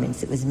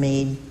arguments that was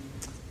made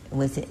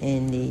was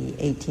in the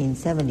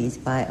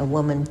 1870s by a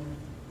woman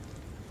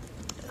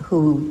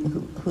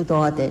who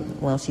thought that,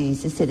 well,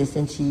 she's a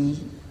citizen, she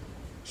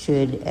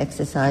should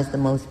exercise the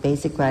most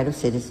basic right of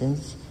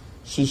citizens,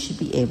 she should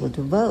be able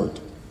to vote.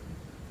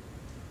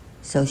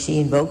 So she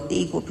invoked the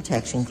Equal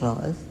Protection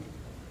Clause,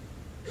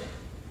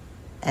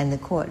 and the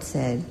court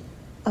said,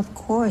 of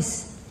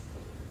course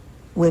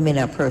women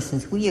are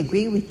persons, we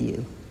agree with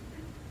you,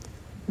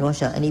 nor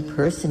shall any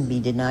person be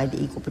denied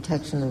the equal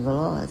protection of the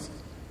laws.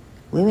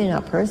 Women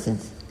are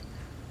persons,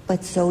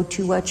 but so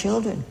too are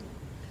children.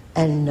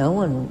 And no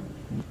one would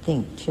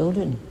think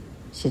children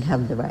should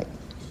have the right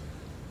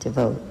to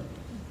vote.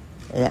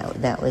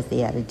 That was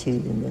the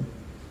attitude in the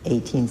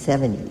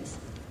 1870s.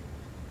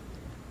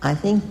 I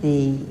think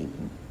the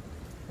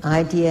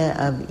idea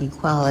of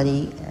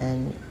equality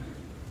and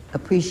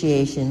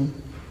appreciation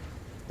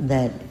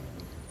that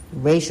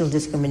racial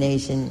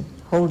discrimination,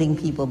 holding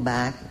people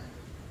back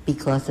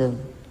because of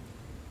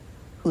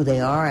who they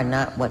are and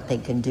not what they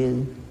can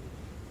do,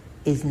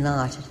 is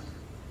not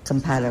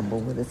compatible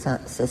with a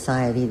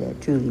society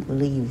that truly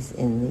believes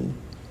in the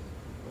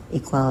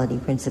equality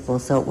principle.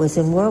 So it was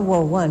in World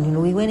War I,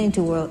 we went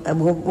into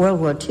World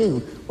War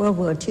II. World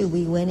War II,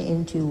 we went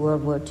into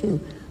World War II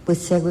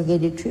with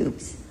segregated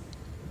troops.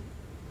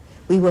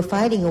 We were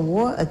fighting a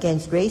war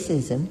against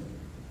racism,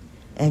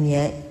 and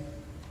yet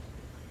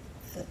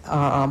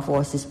our armed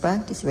forces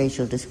practiced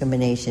racial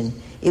discrimination.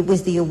 It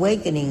was the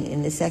awakening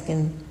in the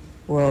Second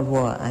World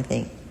War, I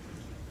think.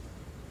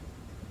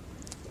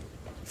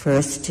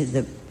 First to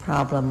the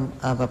problem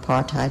of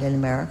apartheid in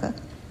America,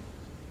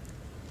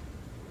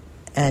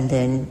 and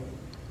then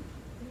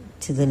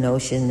to the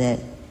notion that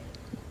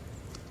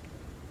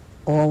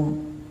all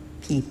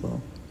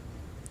people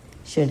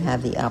should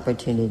have the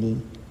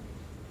opportunity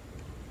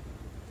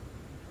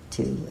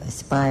to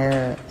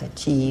aspire,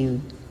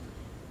 achieve,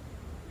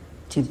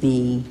 to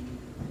be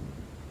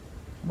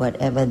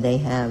whatever they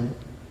have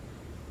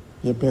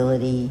the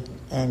ability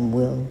and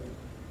will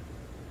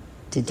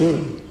to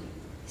do.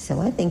 So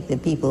I think the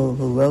people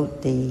who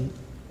wrote the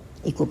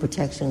Equal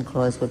Protection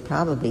Clause would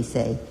probably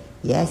say,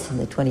 yes, in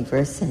the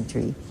 21st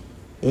century,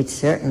 it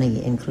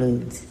certainly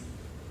includes.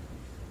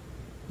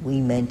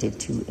 We meant it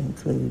to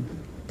include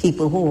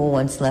people who were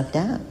once left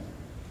out.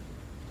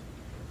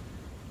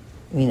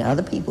 I mean,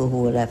 other people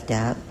who were left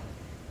out,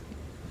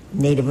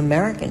 Native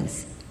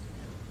Americans,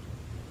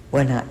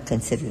 were not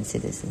considered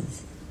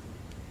citizens.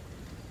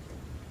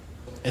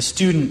 A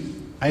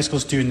student, high school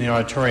student in the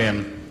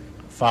auditorium,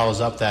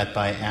 follows up that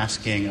by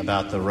asking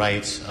about the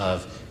rights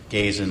of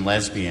gays and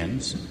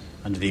lesbians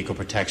under the Equal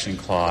Protection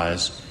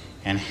Clause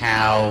and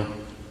how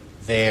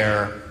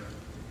their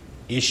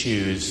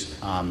issues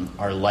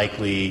are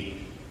likely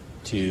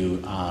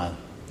to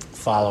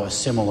follow a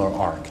similar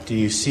arc. Do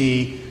you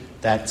see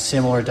that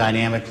similar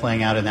dynamic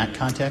playing out in that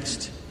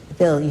context?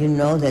 Bill, you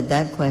know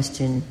that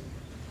question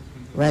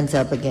runs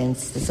up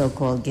against the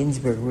so-called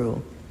Ginsburg rule,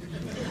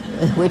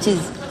 which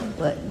is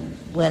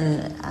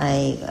when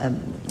I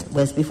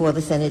was before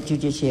the Senate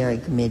Judiciary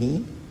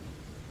Committee,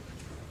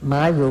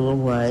 my rule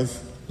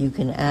was you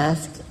can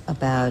ask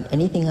about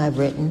anything I've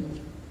written,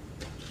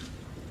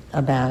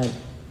 about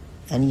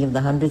any of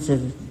the hundreds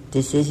of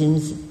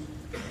decisions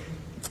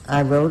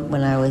I wrote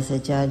when I was a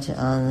judge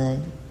on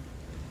the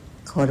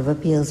Court of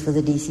Appeals for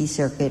the D.C.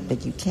 Circuit,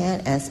 but you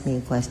can't ask me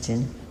a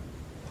question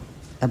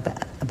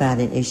about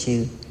an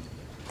issue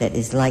that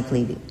is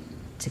likely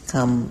to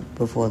come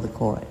before the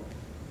court.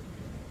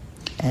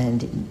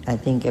 And I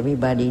think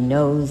everybody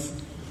knows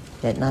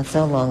that not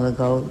so long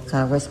ago,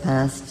 Congress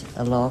passed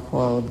a law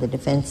called the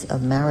Defense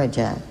of Marriage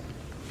Act,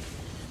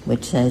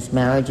 which says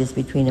marriage is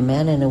between a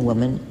man and a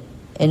woman.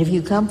 And if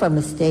you come from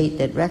a state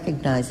that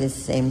recognizes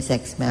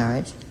same-sex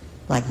marriage,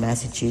 like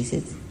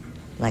Massachusetts,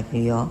 like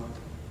New York,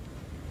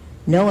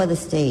 no other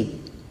state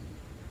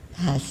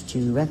has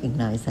to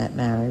recognize that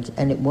marriage,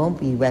 and it won't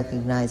be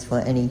recognized for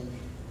any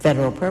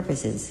federal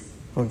purposes,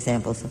 for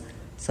example,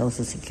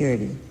 Social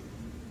Security.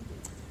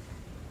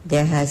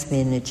 There has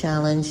been a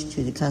challenge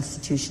to the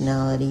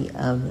constitutionality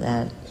of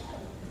that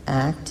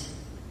act.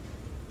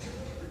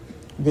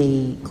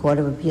 The Court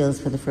of Appeals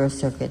for the First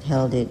Circuit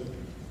held it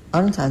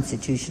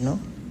unconstitutional.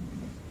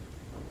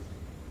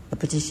 A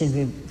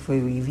petition for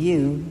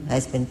review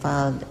has been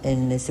filed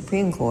in the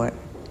Supreme Court.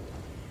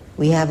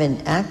 We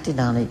haven't acted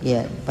on it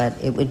yet, but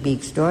it would be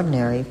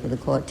extraordinary for the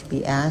court to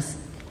be asked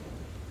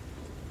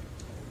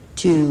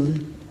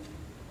to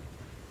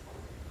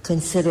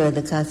consider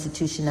the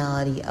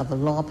constitutionality of a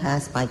law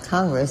passed by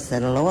Congress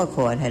that a lower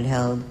court had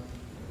held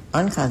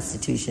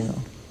unconstitutional.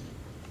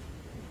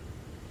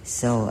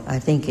 So I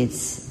think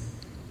it's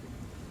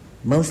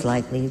most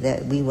likely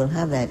that we will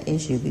have that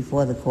issue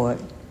before the court,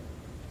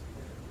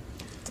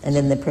 and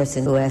then the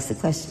person who asked the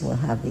question will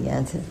have the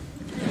answer.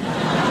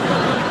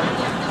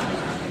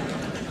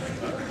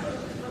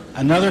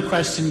 Another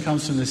question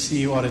comes from the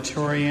CU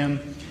auditorium.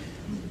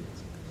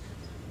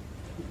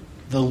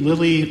 The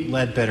Lilly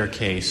Ledbetter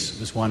case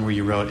was one where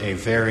you wrote a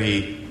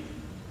very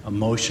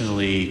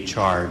emotionally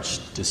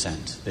charged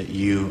dissent that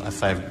you,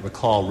 if I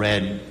recall,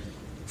 read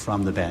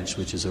from the bench,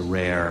 which is a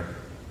rare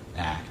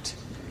act.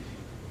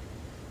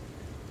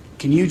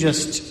 Can you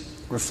just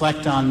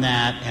reflect on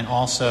that and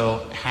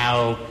also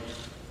how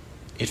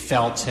it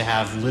felt to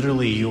have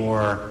literally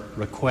your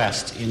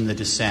request in the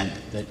dissent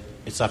that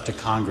it's up to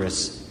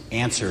Congress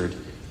answered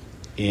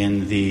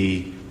in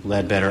the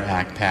Ledbetter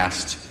Act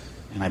passed,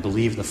 and I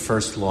believe the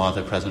first law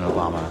that President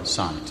Obama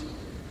signed?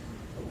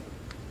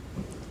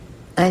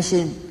 I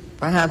should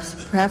perhaps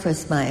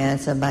preface my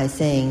answer by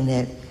saying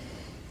that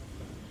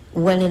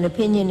when an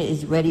opinion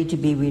is ready to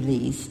be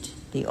released,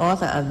 the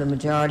author of the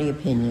majority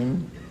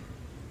opinion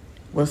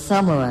will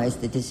summarize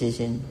the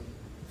decision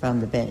from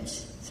the bench,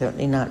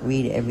 certainly not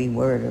read every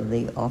word of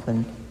the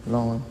often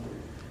long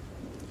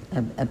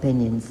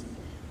opinions.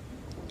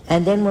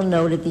 And then we'll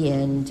note at the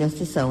end,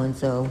 Justice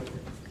so-and-so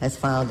has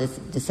filed a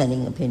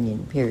dissenting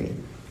opinion, period.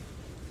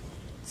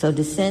 So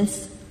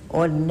dissents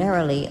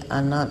ordinarily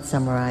are not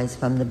summarized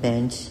from the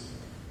bench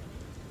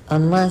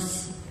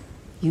unless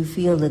you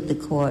feel that the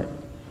court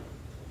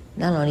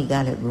not only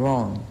got it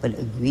wrong, but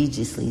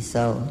egregiously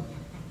so.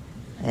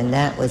 And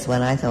that was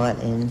what I thought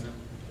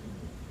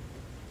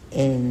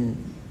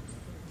in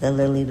the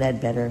Lilly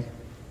Ledbetter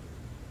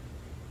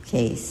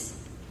case.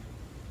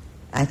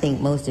 I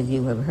think most of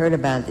you have heard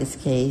about this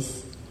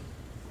case.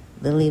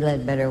 Lilly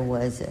Ledbetter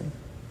was an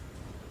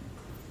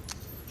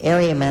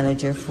area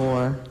manager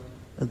for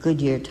a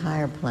Goodyear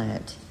tire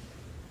plant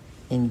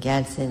in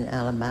Gadsden,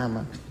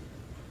 Alabama.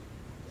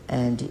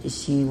 And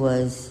she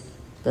was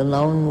the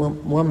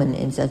lone woman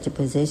in such a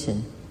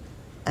position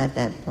at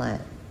that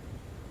plant.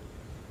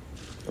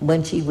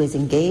 when she was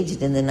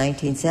engaged in the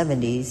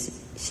 1970s,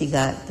 she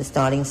got the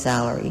starting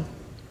salary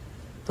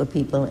for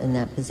people in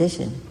that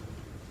position.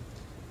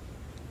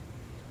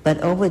 But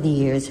over the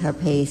years, her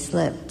pay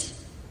slipped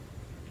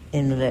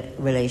in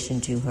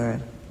relation to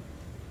her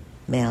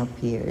male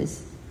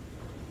peers.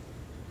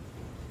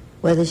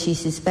 Whether she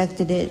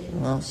suspected it,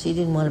 well, she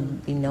didn't want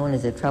to be known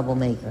as a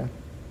troublemaker.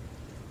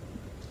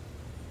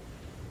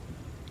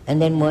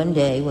 And then one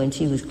day, when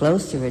she was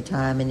close to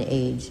retirement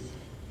age,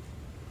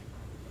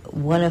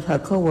 one of her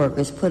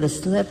co-workers put a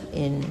slip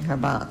in her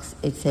box.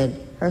 It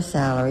said her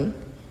salary,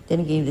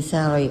 then it gave the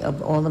salary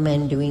of all the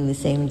men doing the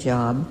same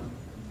job.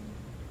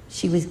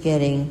 She was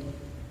getting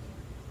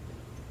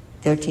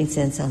 13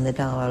 cents on the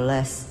dollar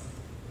less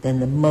than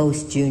the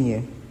most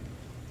junior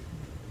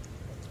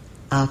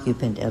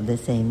occupant of the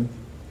same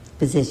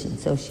position.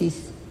 So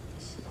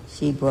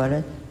she brought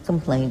a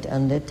complaint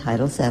under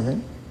Title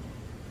VII.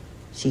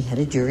 She had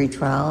a jury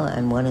trial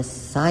and won a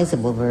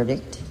sizable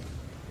verdict.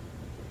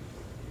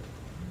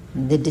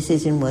 The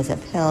decision was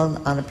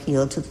upheld on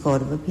appeal to the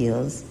Court of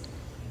Appeals.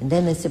 And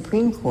then the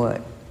Supreme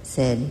Court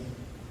said,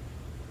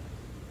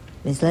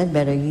 Ms.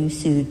 Ledbetter, you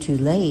sued too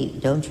late.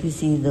 Don't you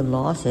see the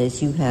law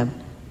says you have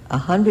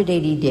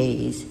 180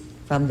 days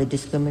from the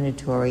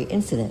discriminatory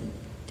incident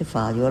to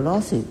file your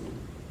lawsuit?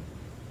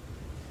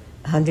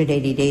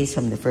 180 days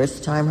from the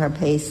first time her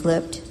pay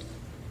slipped?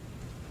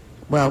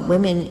 Well,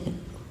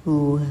 women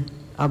who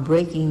are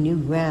breaking new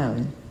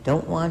ground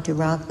don't want to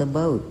rock the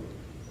boat.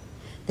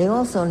 They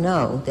also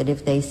know that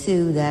if they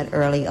sue that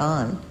early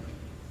on,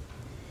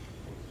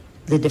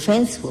 the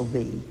defense will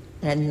be,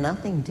 it had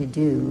nothing to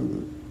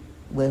do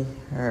with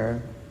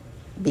her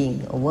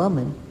being a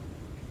woman.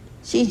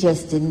 She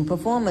just didn't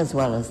perform as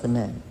well as the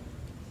men.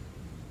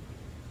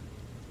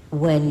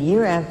 When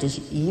year after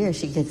year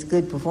she gets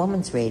good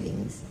performance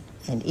ratings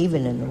and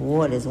even an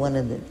award as one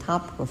of the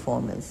top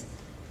performers,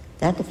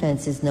 that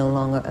defense is no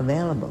longer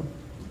available.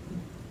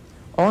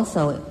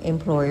 Also,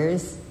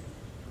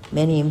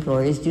 many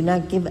employers do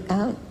not give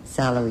out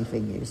salary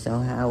figures, so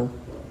how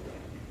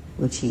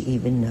would she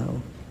even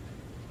know?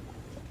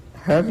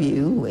 Her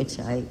view, which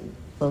I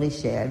fully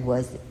shared,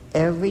 was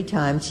every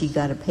time she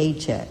got a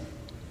paycheck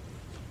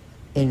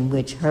in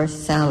which her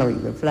salary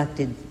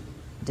reflected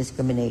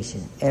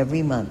discrimination,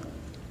 every month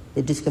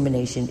the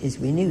discrimination is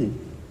renewed.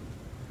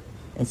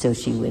 And so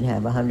she would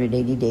have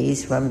 180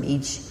 days from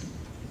each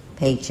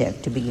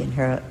paycheck to begin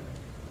her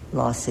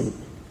lawsuit.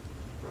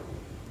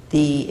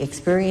 The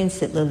experience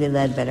that Lilly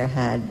Ledbetter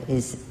had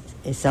is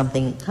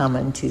something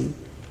common to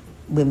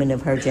women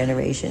of her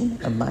generation,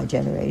 of my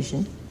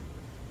generation.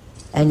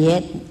 And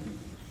yet,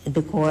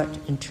 the court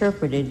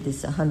interpreted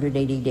this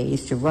 180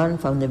 days to run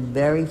from the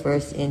very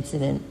first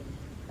incident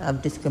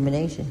of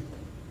discrimination.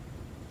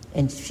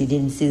 And if she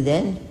didn't sue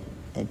then,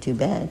 too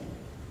bad.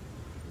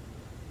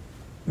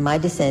 My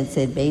dissent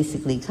said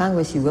basically,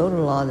 Congress, you wrote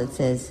a law that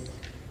says,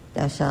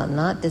 thou shalt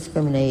not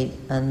discriminate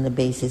on the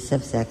basis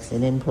of sex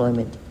in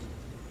employment.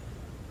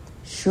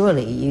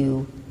 Surely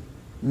you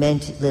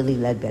meant Lilly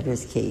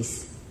Ledbetter's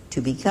case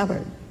to be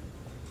covered.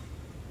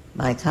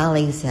 My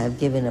colleagues have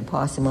given a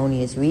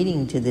parsimonious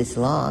reading to this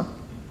law,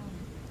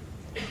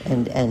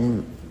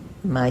 and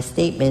my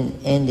statement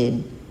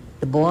ended,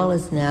 the ball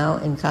is now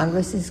in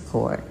Congress's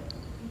court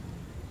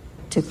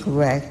to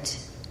correct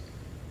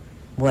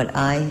what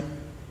I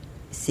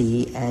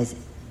see as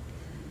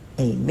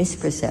a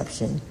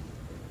misperception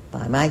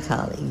by my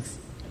colleagues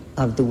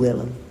of the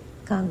will of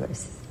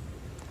Congress.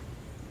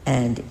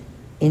 And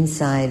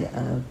inside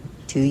of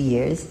 2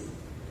 years,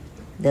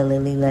 the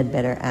Lilly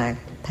Ledbetter Act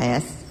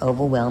passed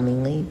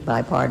overwhelmingly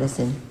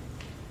bipartisan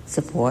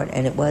support,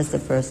 and it was the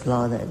first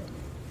law that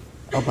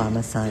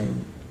Obama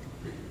signed.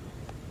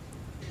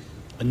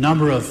 A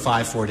number of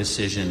 5-4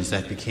 decisions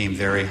that became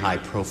very high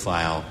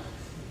profile,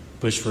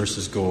 Bush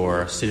versus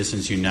Gore,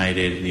 Citizens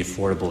United, the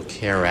Affordable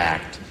Care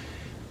Act,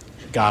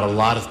 got a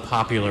lot of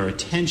popular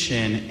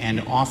attention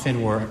and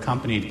often were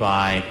accompanied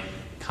by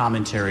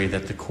commentary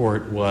that the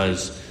court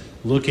was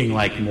looking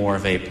like more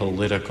of a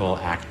political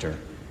actor.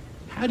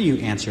 How do you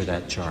answer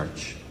that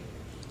charge?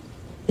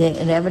 There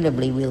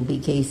inevitably will be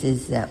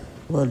cases that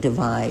will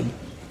divide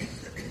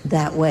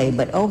that way,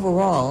 but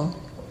overall,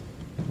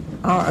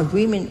 our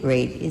agreement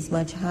rate is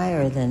much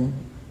higher than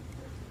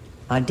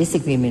our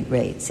disagreement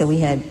rate. So we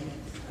had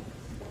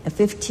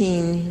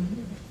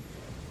 15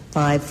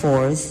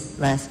 5-4s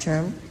last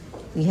term.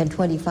 We had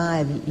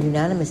 25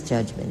 unanimous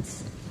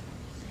judgments.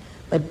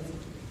 But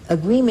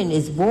agreement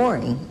is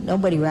boring.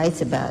 Nobody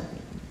writes about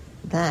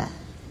that.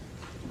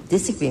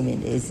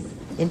 Disagreement is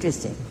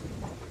interesting.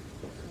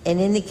 And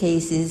in the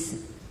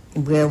cases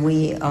where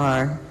we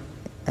are,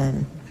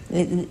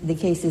 the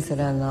cases that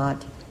are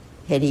not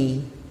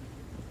heady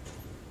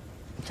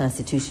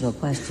constitutional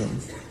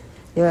questions,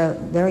 there are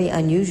very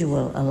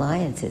unusual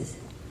alliances.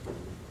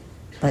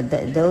 But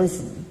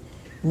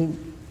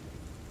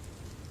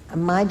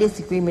my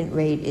disagreement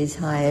rate is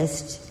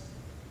highest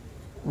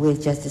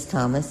with Justice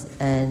Thomas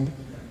and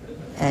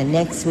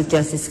next with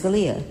Justice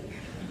Scalia.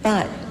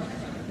 But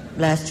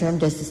last term,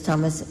 Justice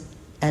Thomas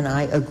and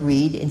I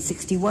agreed in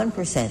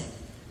 61%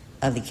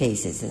 of the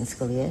cases. In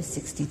Scalia,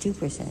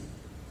 62%.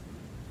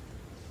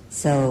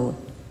 So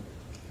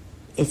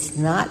it's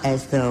not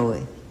as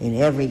though in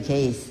every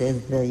case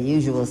there's the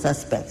usual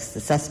suspects, the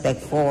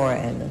suspect 4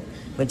 and the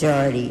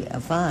majority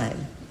of 5.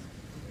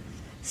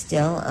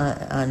 Still,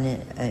 on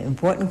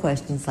important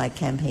questions like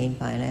campaign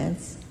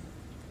finance,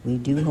 we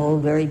do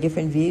hold very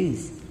different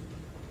views.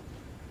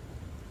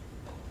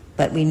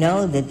 But we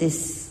know that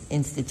this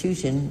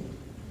institution,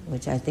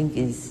 which I think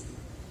is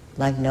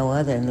like no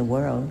other in the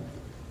world,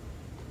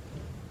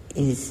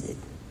 is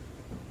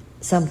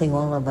something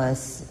all of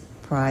us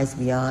prize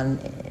beyond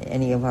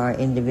any of our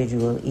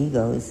individual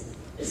egos.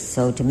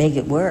 So to make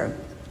it work,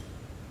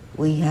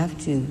 we have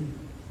to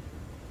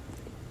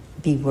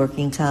be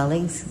working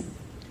colleagues,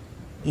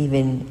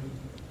 even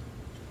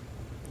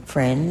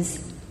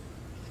friends.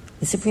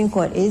 The Supreme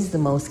Court is the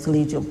most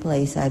collegial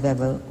place I've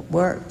ever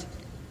worked.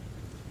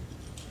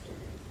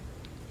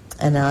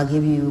 And I'll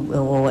give you,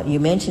 well,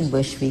 you mentioned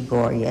Bush v.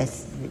 Gore.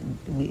 Yes,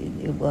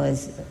 it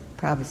was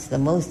probably the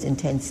most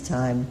intense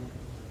time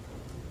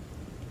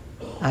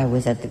I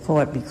was at the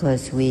court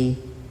because we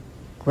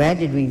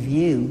granted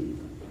review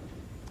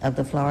of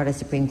the Florida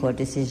Supreme Court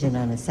decision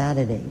on a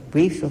Saturday.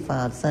 Briefs were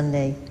filed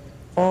Sunday,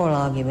 oral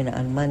argument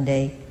on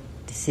Monday,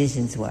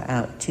 decisions were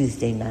out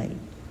Tuesday night.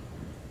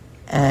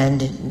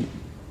 And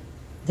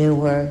there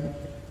were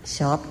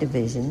sharp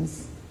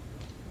divisions.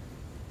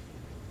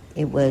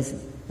 It was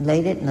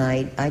late at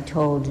night. I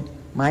told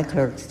my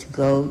clerks to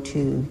go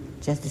to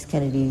Justice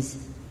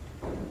Kennedy's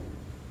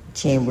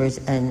chambers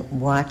and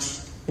watch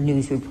the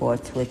news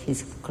reports with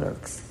his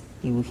clerks.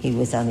 He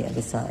was on the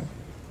other side.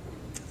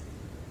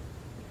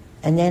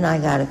 And then I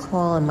got a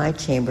call in my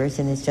chambers,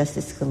 and it's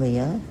Justice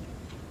Scalia.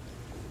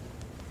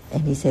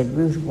 And he said,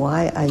 "Ruth,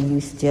 why are you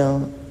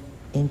still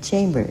in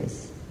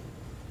chambers?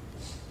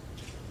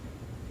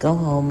 Go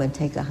home and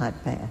take a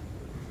hot bath."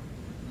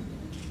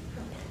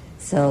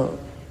 So,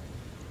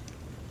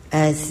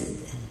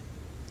 as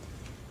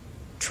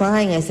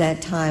trying as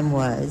that time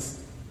was,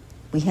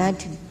 we had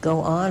to go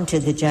on to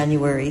the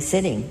January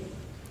sitting.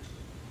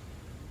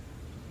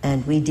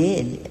 And we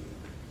did.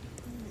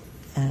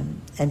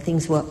 And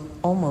things were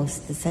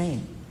almost the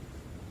same.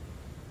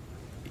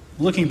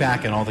 Looking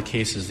back at all the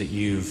cases that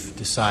you've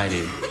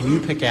decided, can you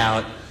pick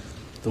out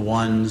the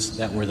ones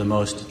that were the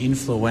most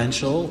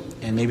influential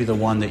and maybe the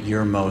one that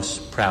you're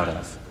most proud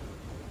of?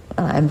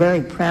 I'm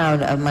very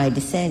proud of my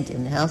dissent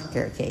in the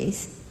healthcare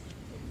case.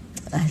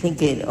 I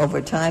think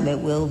over time it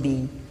will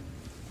be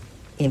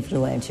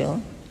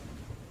influential.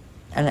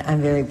 And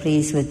I'm very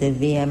pleased with the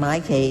VMI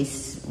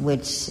case,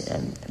 which,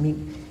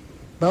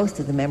 most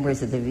of the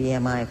members of the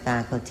VMI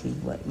faculty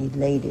were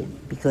elated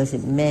because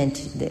it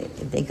meant that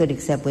if they could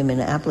accept women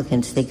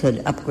applicants, they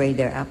could upgrade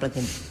their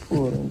applicant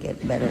pool and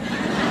get better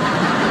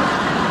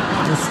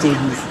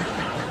students.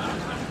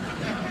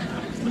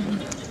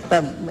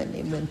 But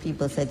when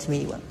people said to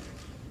me, well,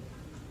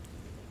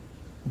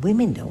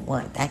 women don't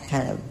want that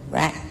kind of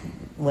rat,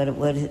 what it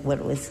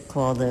was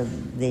called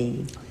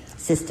the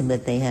system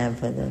that they have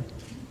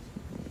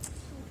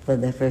for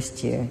the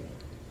first year,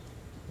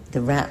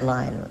 the rat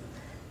line.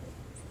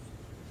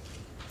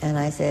 And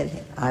I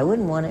said, I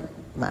wouldn't want it.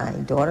 My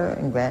daughter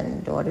and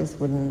granddaughters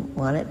wouldn't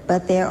want it.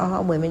 But there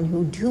are women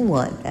who do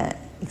want that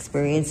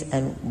experience,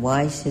 and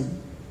why should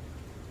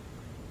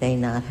they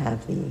not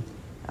have the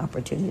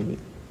opportunity?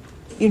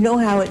 You know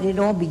how it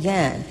all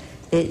began.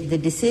 The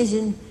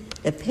decision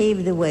that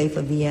paved the way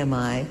for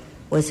VMI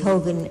was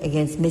Hogan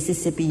against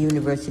Mississippi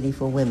University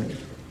for Women.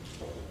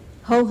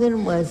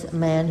 Hogan was a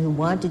man who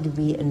wanted to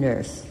be a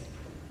nurse.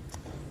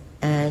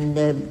 And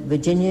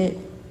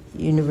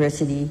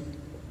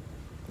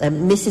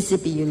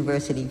Mississippi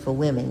University for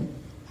Women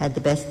had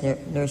the best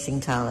nursing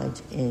college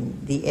in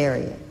the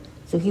area.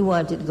 So he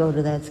wanted to go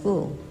to that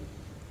school.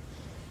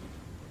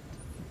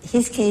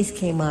 His case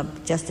came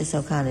up Justice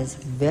O'Connor's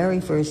very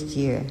first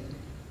year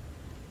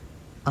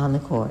on the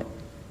court.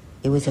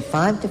 It was a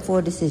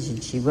 5-4 decision.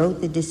 She wrote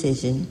the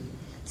decision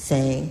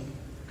saying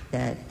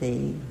that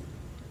the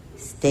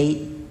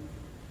state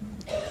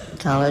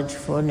college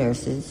for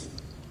nurses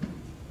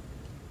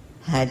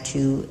had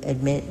to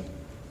admit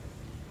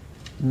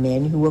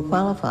men who were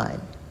qualified.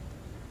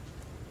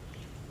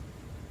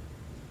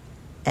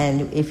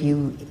 And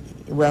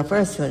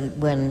first,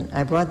 when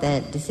I brought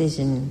that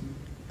decision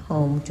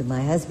home to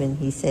my husband,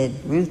 he said,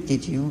 "Ruth,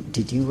 did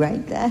you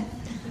write that?"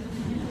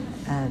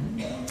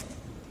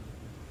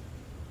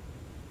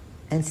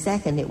 And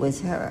second, it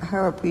was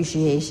her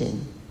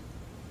appreciation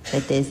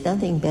that there's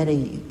nothing better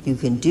you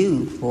can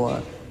do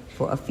for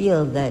a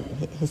field that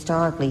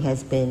historically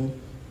has been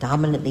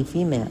dominantly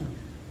female,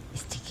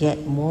 is to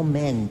get more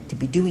men to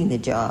be doing the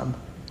job,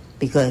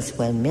 because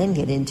when men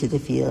get into the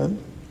field,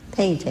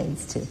 pay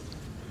tends to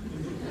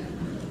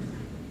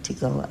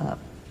go up.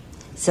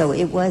 So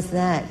it was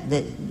that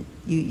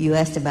you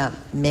asked about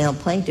male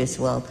plaintiffs.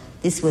 Well,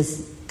 this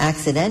was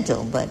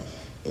accidental, but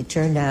it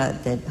turned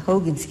out that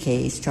Hogan's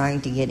case, trying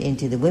to get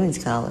into the women's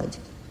college,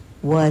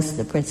 was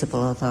the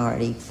principal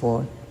authority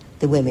for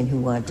the women who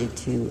wanted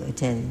to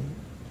attend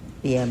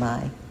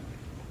BMI.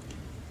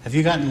 Have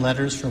you gotten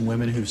letters from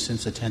women who've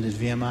since attended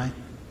VMI?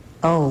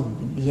 Oh,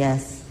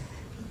 yes.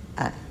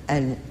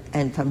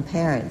 And from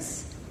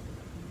parents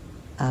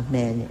of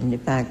men. And in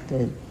fact,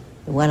 the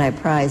one I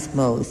prized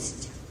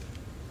most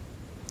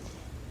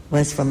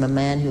was from a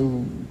man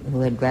who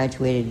had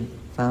graduated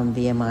from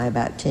VMI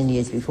about 10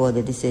 years before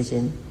the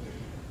decision.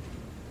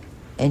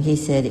 And he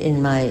said,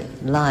 in my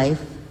life,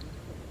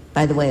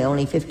 by the way,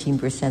 only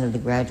 15% of the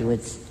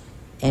graduates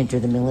enter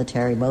the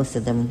military. Most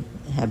of them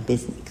have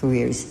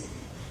careers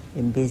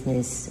in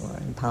business or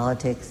in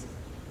politics.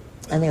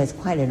 And there was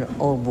quite an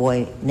old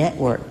boy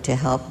network to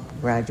help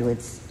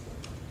graduates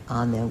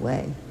on their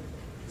way.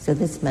 So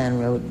this man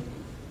wrote,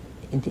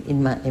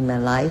 in my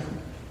life,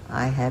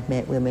 I have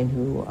met women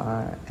who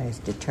are as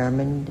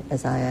determined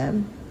as I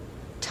am,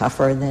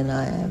 tougher than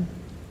I am.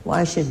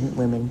 Why shouldn't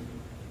women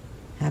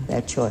have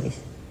that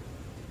choice?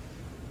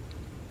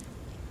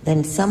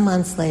 Then some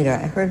months later,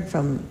 I heard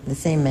from the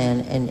same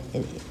man, and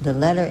the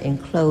letter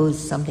enclosed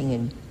something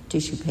in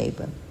tissue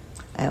paper.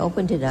 I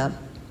opened it up.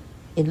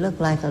 It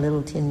looked like a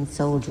little tin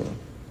soldier.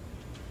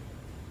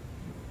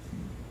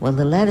 Well,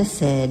 the letter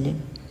said,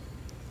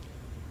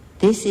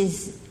 this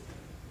is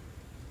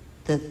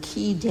the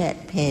key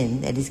debt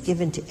pin that is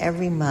given to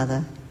every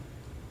mother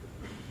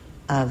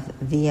of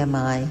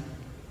VMI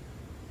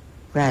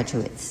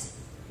graduates.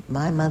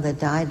 My mother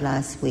died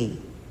last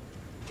week.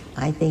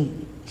 I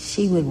think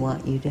she would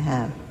want you to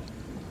have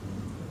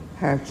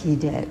her key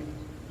debt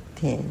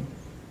pin.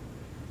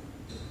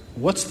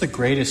 What's the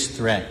greatest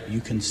threat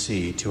you can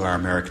see to our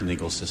American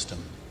legal system?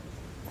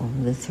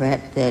 The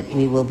threat that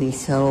we will be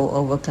so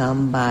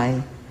overcome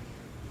by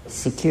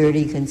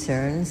security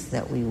concerns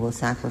that we will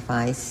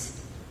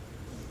sacrifice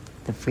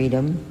the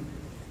freedom,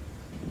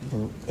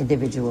 the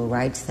individual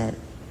rights that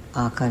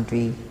our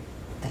country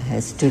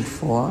has stood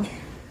for,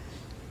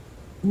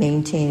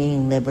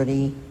 maintaining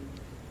liberty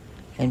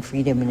and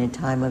freedom in a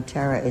time of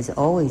terror is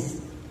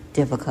always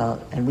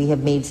difficult, and we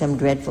have made some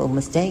dreadful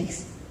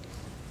mistakes.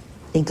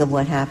 Think of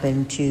what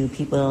happened to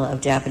people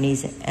of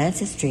Japanese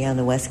ancestry on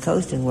the West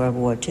Coast in World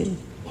War II.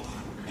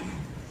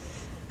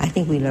 I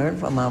think we learned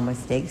from our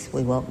mistakes.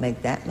 We won't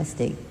make that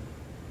mistake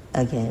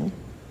again.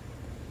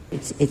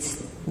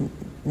 It's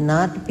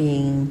not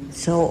being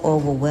so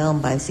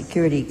overwhelmed by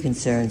security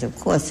concerns. Of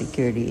course,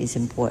 security is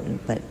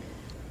important, but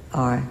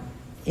our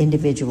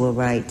individual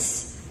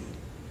rights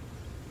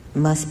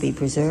must be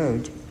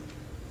preserved.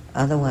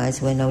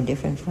 Otherwise, we're no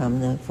different from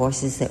the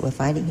forces that we're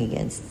fighting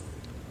against.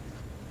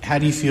 How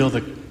do you feel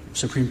the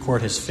Supreme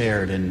Court has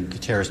fared in the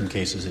terrorism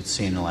cases it's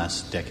seen in the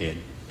last decade?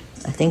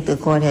 I think the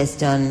court has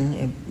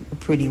done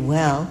pretty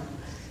well,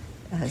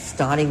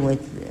 starting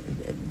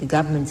with the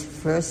government's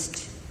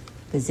first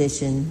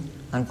position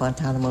on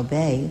Guantanamo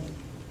Bay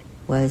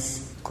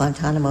was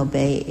Guantanamo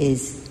Bay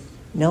is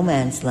no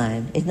man's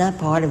land. It's not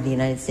part of the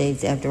United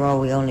States. After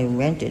all, we only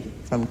rent it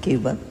from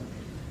Cuba.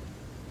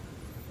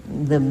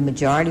 The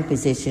majority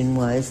position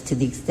was, to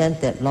the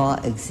extent that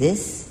law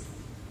exists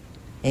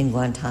in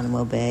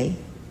Guantanamo Bay,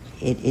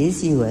 it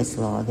is U.S.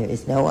 law. There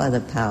is no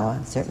other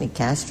power. Certainly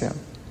Castro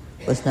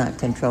was not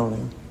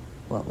controlling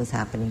what was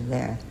happening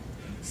there.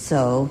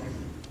 So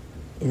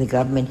the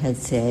government had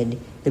said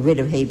the writ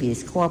of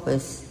habeas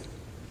corpus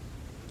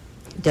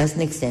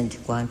doesn't extend to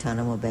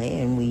Guantanamo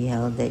Bay, and we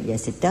held that,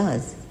 yes, it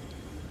does.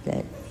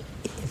 That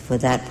for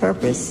that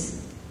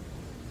purpose,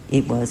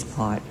 it was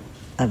part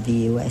of the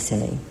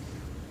USA.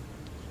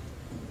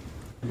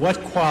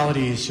 What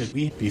qualities should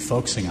we be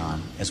focusing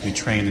on as we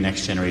train the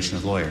next generation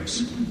of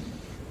lawyers?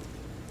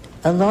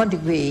 A law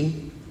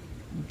degree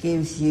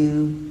gives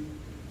you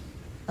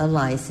a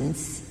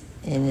license,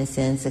 in a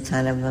sense, a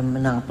kind of a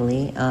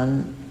monopoly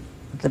on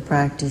the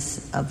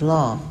practice of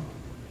law.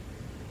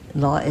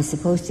 Law is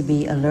supposed to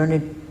be a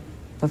learned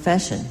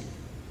profession.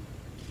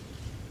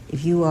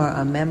 If you are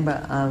a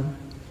member of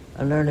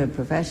a learned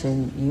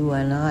profession, you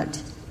are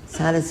not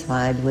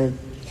satisfied with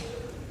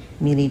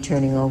merely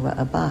turning over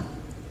a buck.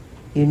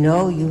 You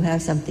know you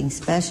have something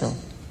special,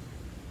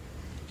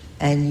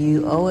 and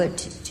you owe it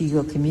to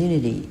your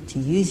community to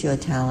use your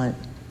talent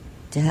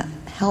to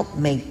help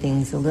make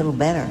things a little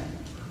better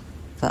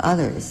for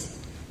others.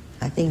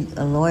 I think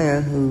a lawyer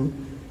who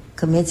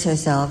commits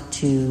herself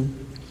to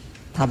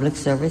public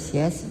service,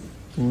 yes,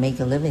 can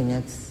make a living,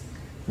 that's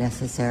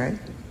necessary,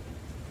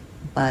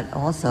 but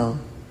also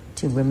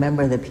to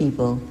remember the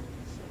people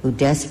who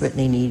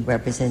desperately need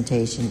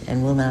representation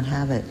and will not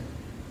have it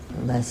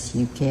unless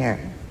you care.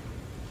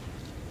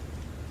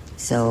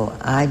 So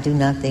I do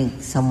not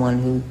think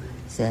someone who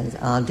says,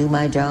 I'll do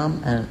my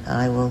job and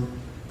I will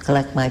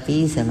collect my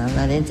fees and I'm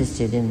not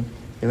interested in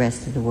the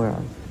rest of the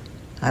world.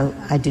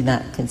 I do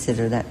not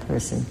consider that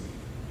person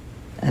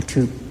a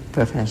true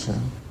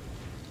professional.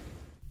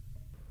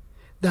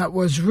 That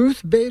was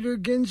Ruth Bader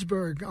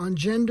Ginsburg on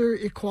gender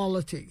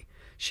equality.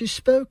 She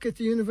spoke at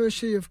the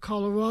University of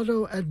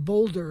Colorado at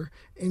Boulder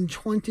in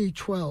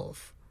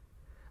 2012.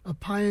 A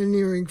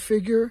pioneering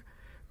figure,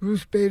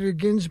 Ruth Bader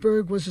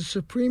Ginsburg was a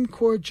Supreme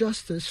Court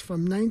justice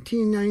from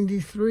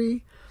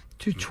 1993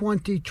 to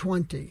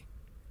 2020.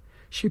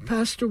 She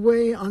passed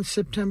away on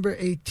September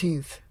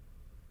 18th.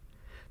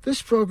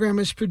 This program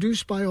is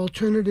produced by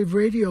Alternative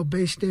Radio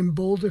based in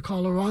Boulder,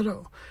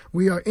 Colorado.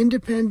 We are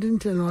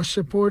independent and are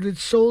supported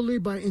solely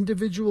by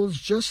individuals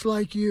just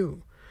like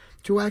you.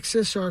 To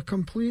access our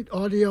complete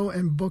audio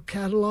and book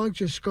catalog,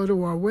 just go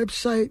to our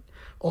website,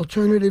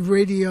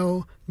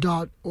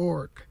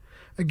 alternativeradio.org.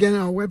 Again,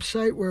 our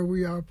website where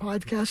we are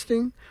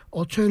podcasting,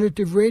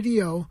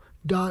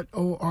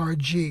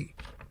 alternativeradio.org.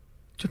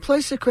 To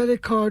place a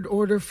credit card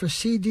order for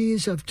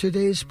CDs of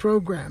today's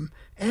program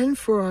and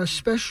for our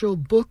special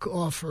book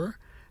offer,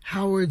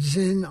 Howard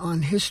Zinn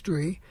on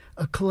History,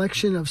 a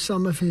collection of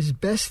some of his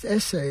best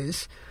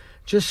essays,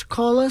 just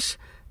call us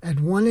at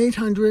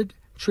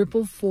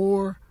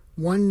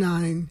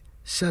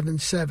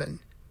 1-800-444-1977.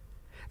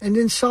 And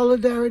in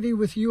solidarity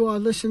with you, our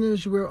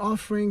listeners, we're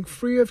offering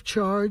free of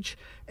charge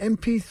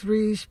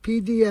MP3s,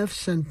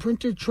 PDFs, and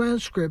printed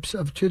transcripts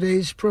of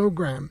today's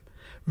program,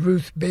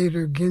 Ruth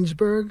Bader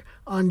Ginsburg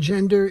on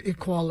Gender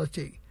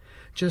Equality.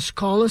 Just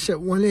call us at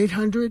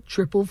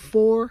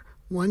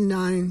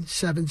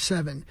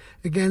 1-800-444-1977.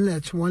 Again,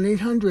 that's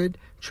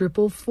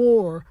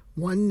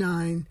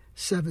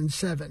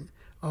 1-800-444-1977.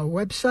 Our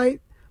website,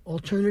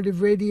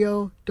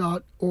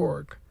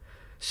 alternativeradio.org.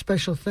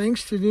 Special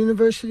thanks to the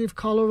University of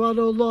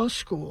Colorado Law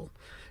School.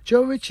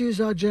 Joe Ritchie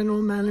is our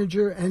general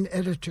manager and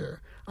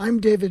editor. I'm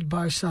David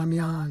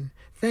Barsamian.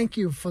 Thank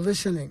you for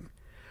listening.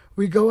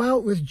 We go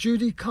out with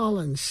Judy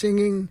Collins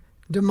singing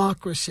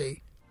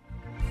Democracy.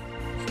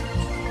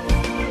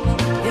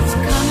 It's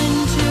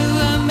coming to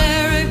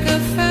America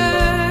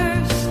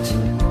first,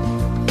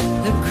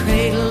 the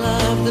cradle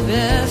of the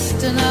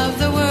best and of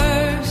the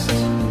worst.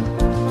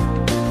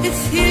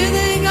 It's here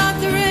they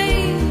got the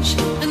range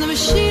and the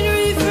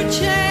machinery for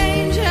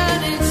change,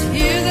 and it's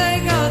here they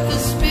got the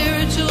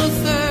spiritual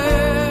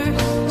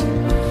thirst.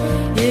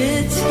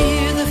 It's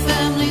here the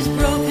family's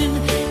broken,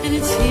 and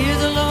it's here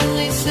the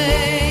lonely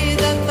say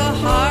that the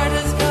heart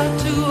has got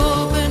to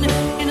open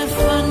in a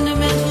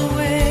fundamental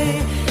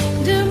way.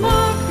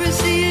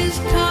 Democracy is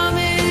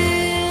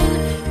coming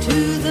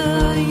to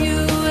the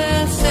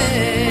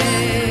USA.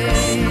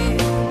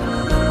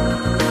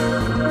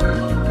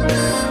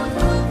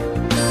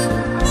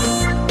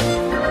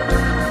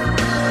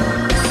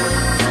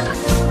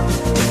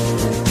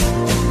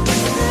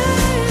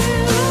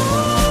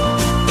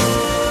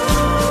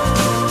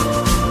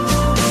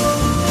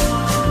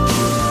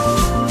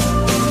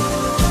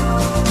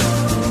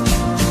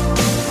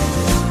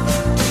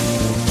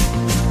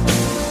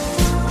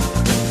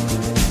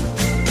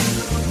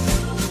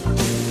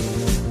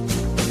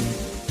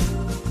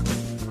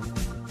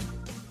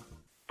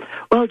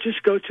 Well,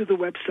 just go to the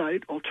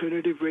website,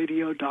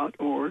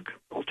 alternativeradio.org,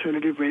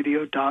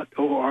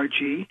 alternativeradio.org.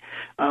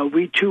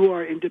 We, too,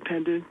 are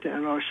independent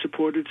and are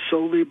supported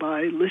solely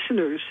by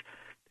listeners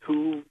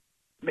who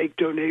make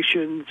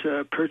donations,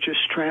 purchase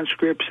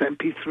transcripts,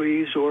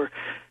 MP3s, or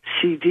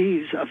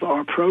CDs of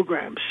our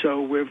programs.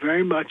 So we're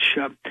very much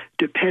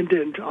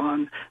dependent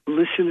on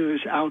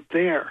listeners out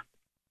there.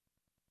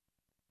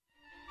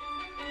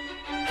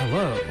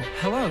 Hello.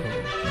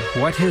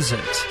 What is it?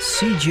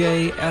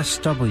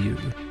 CJSW.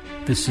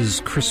 This is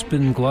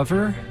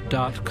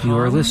CrispinGlover.com. You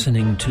are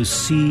listening to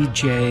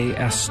CJSW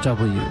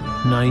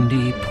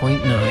 90.9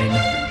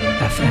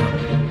 FM.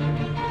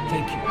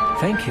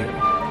 Thank you.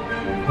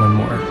 One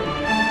more.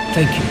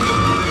 Thank you.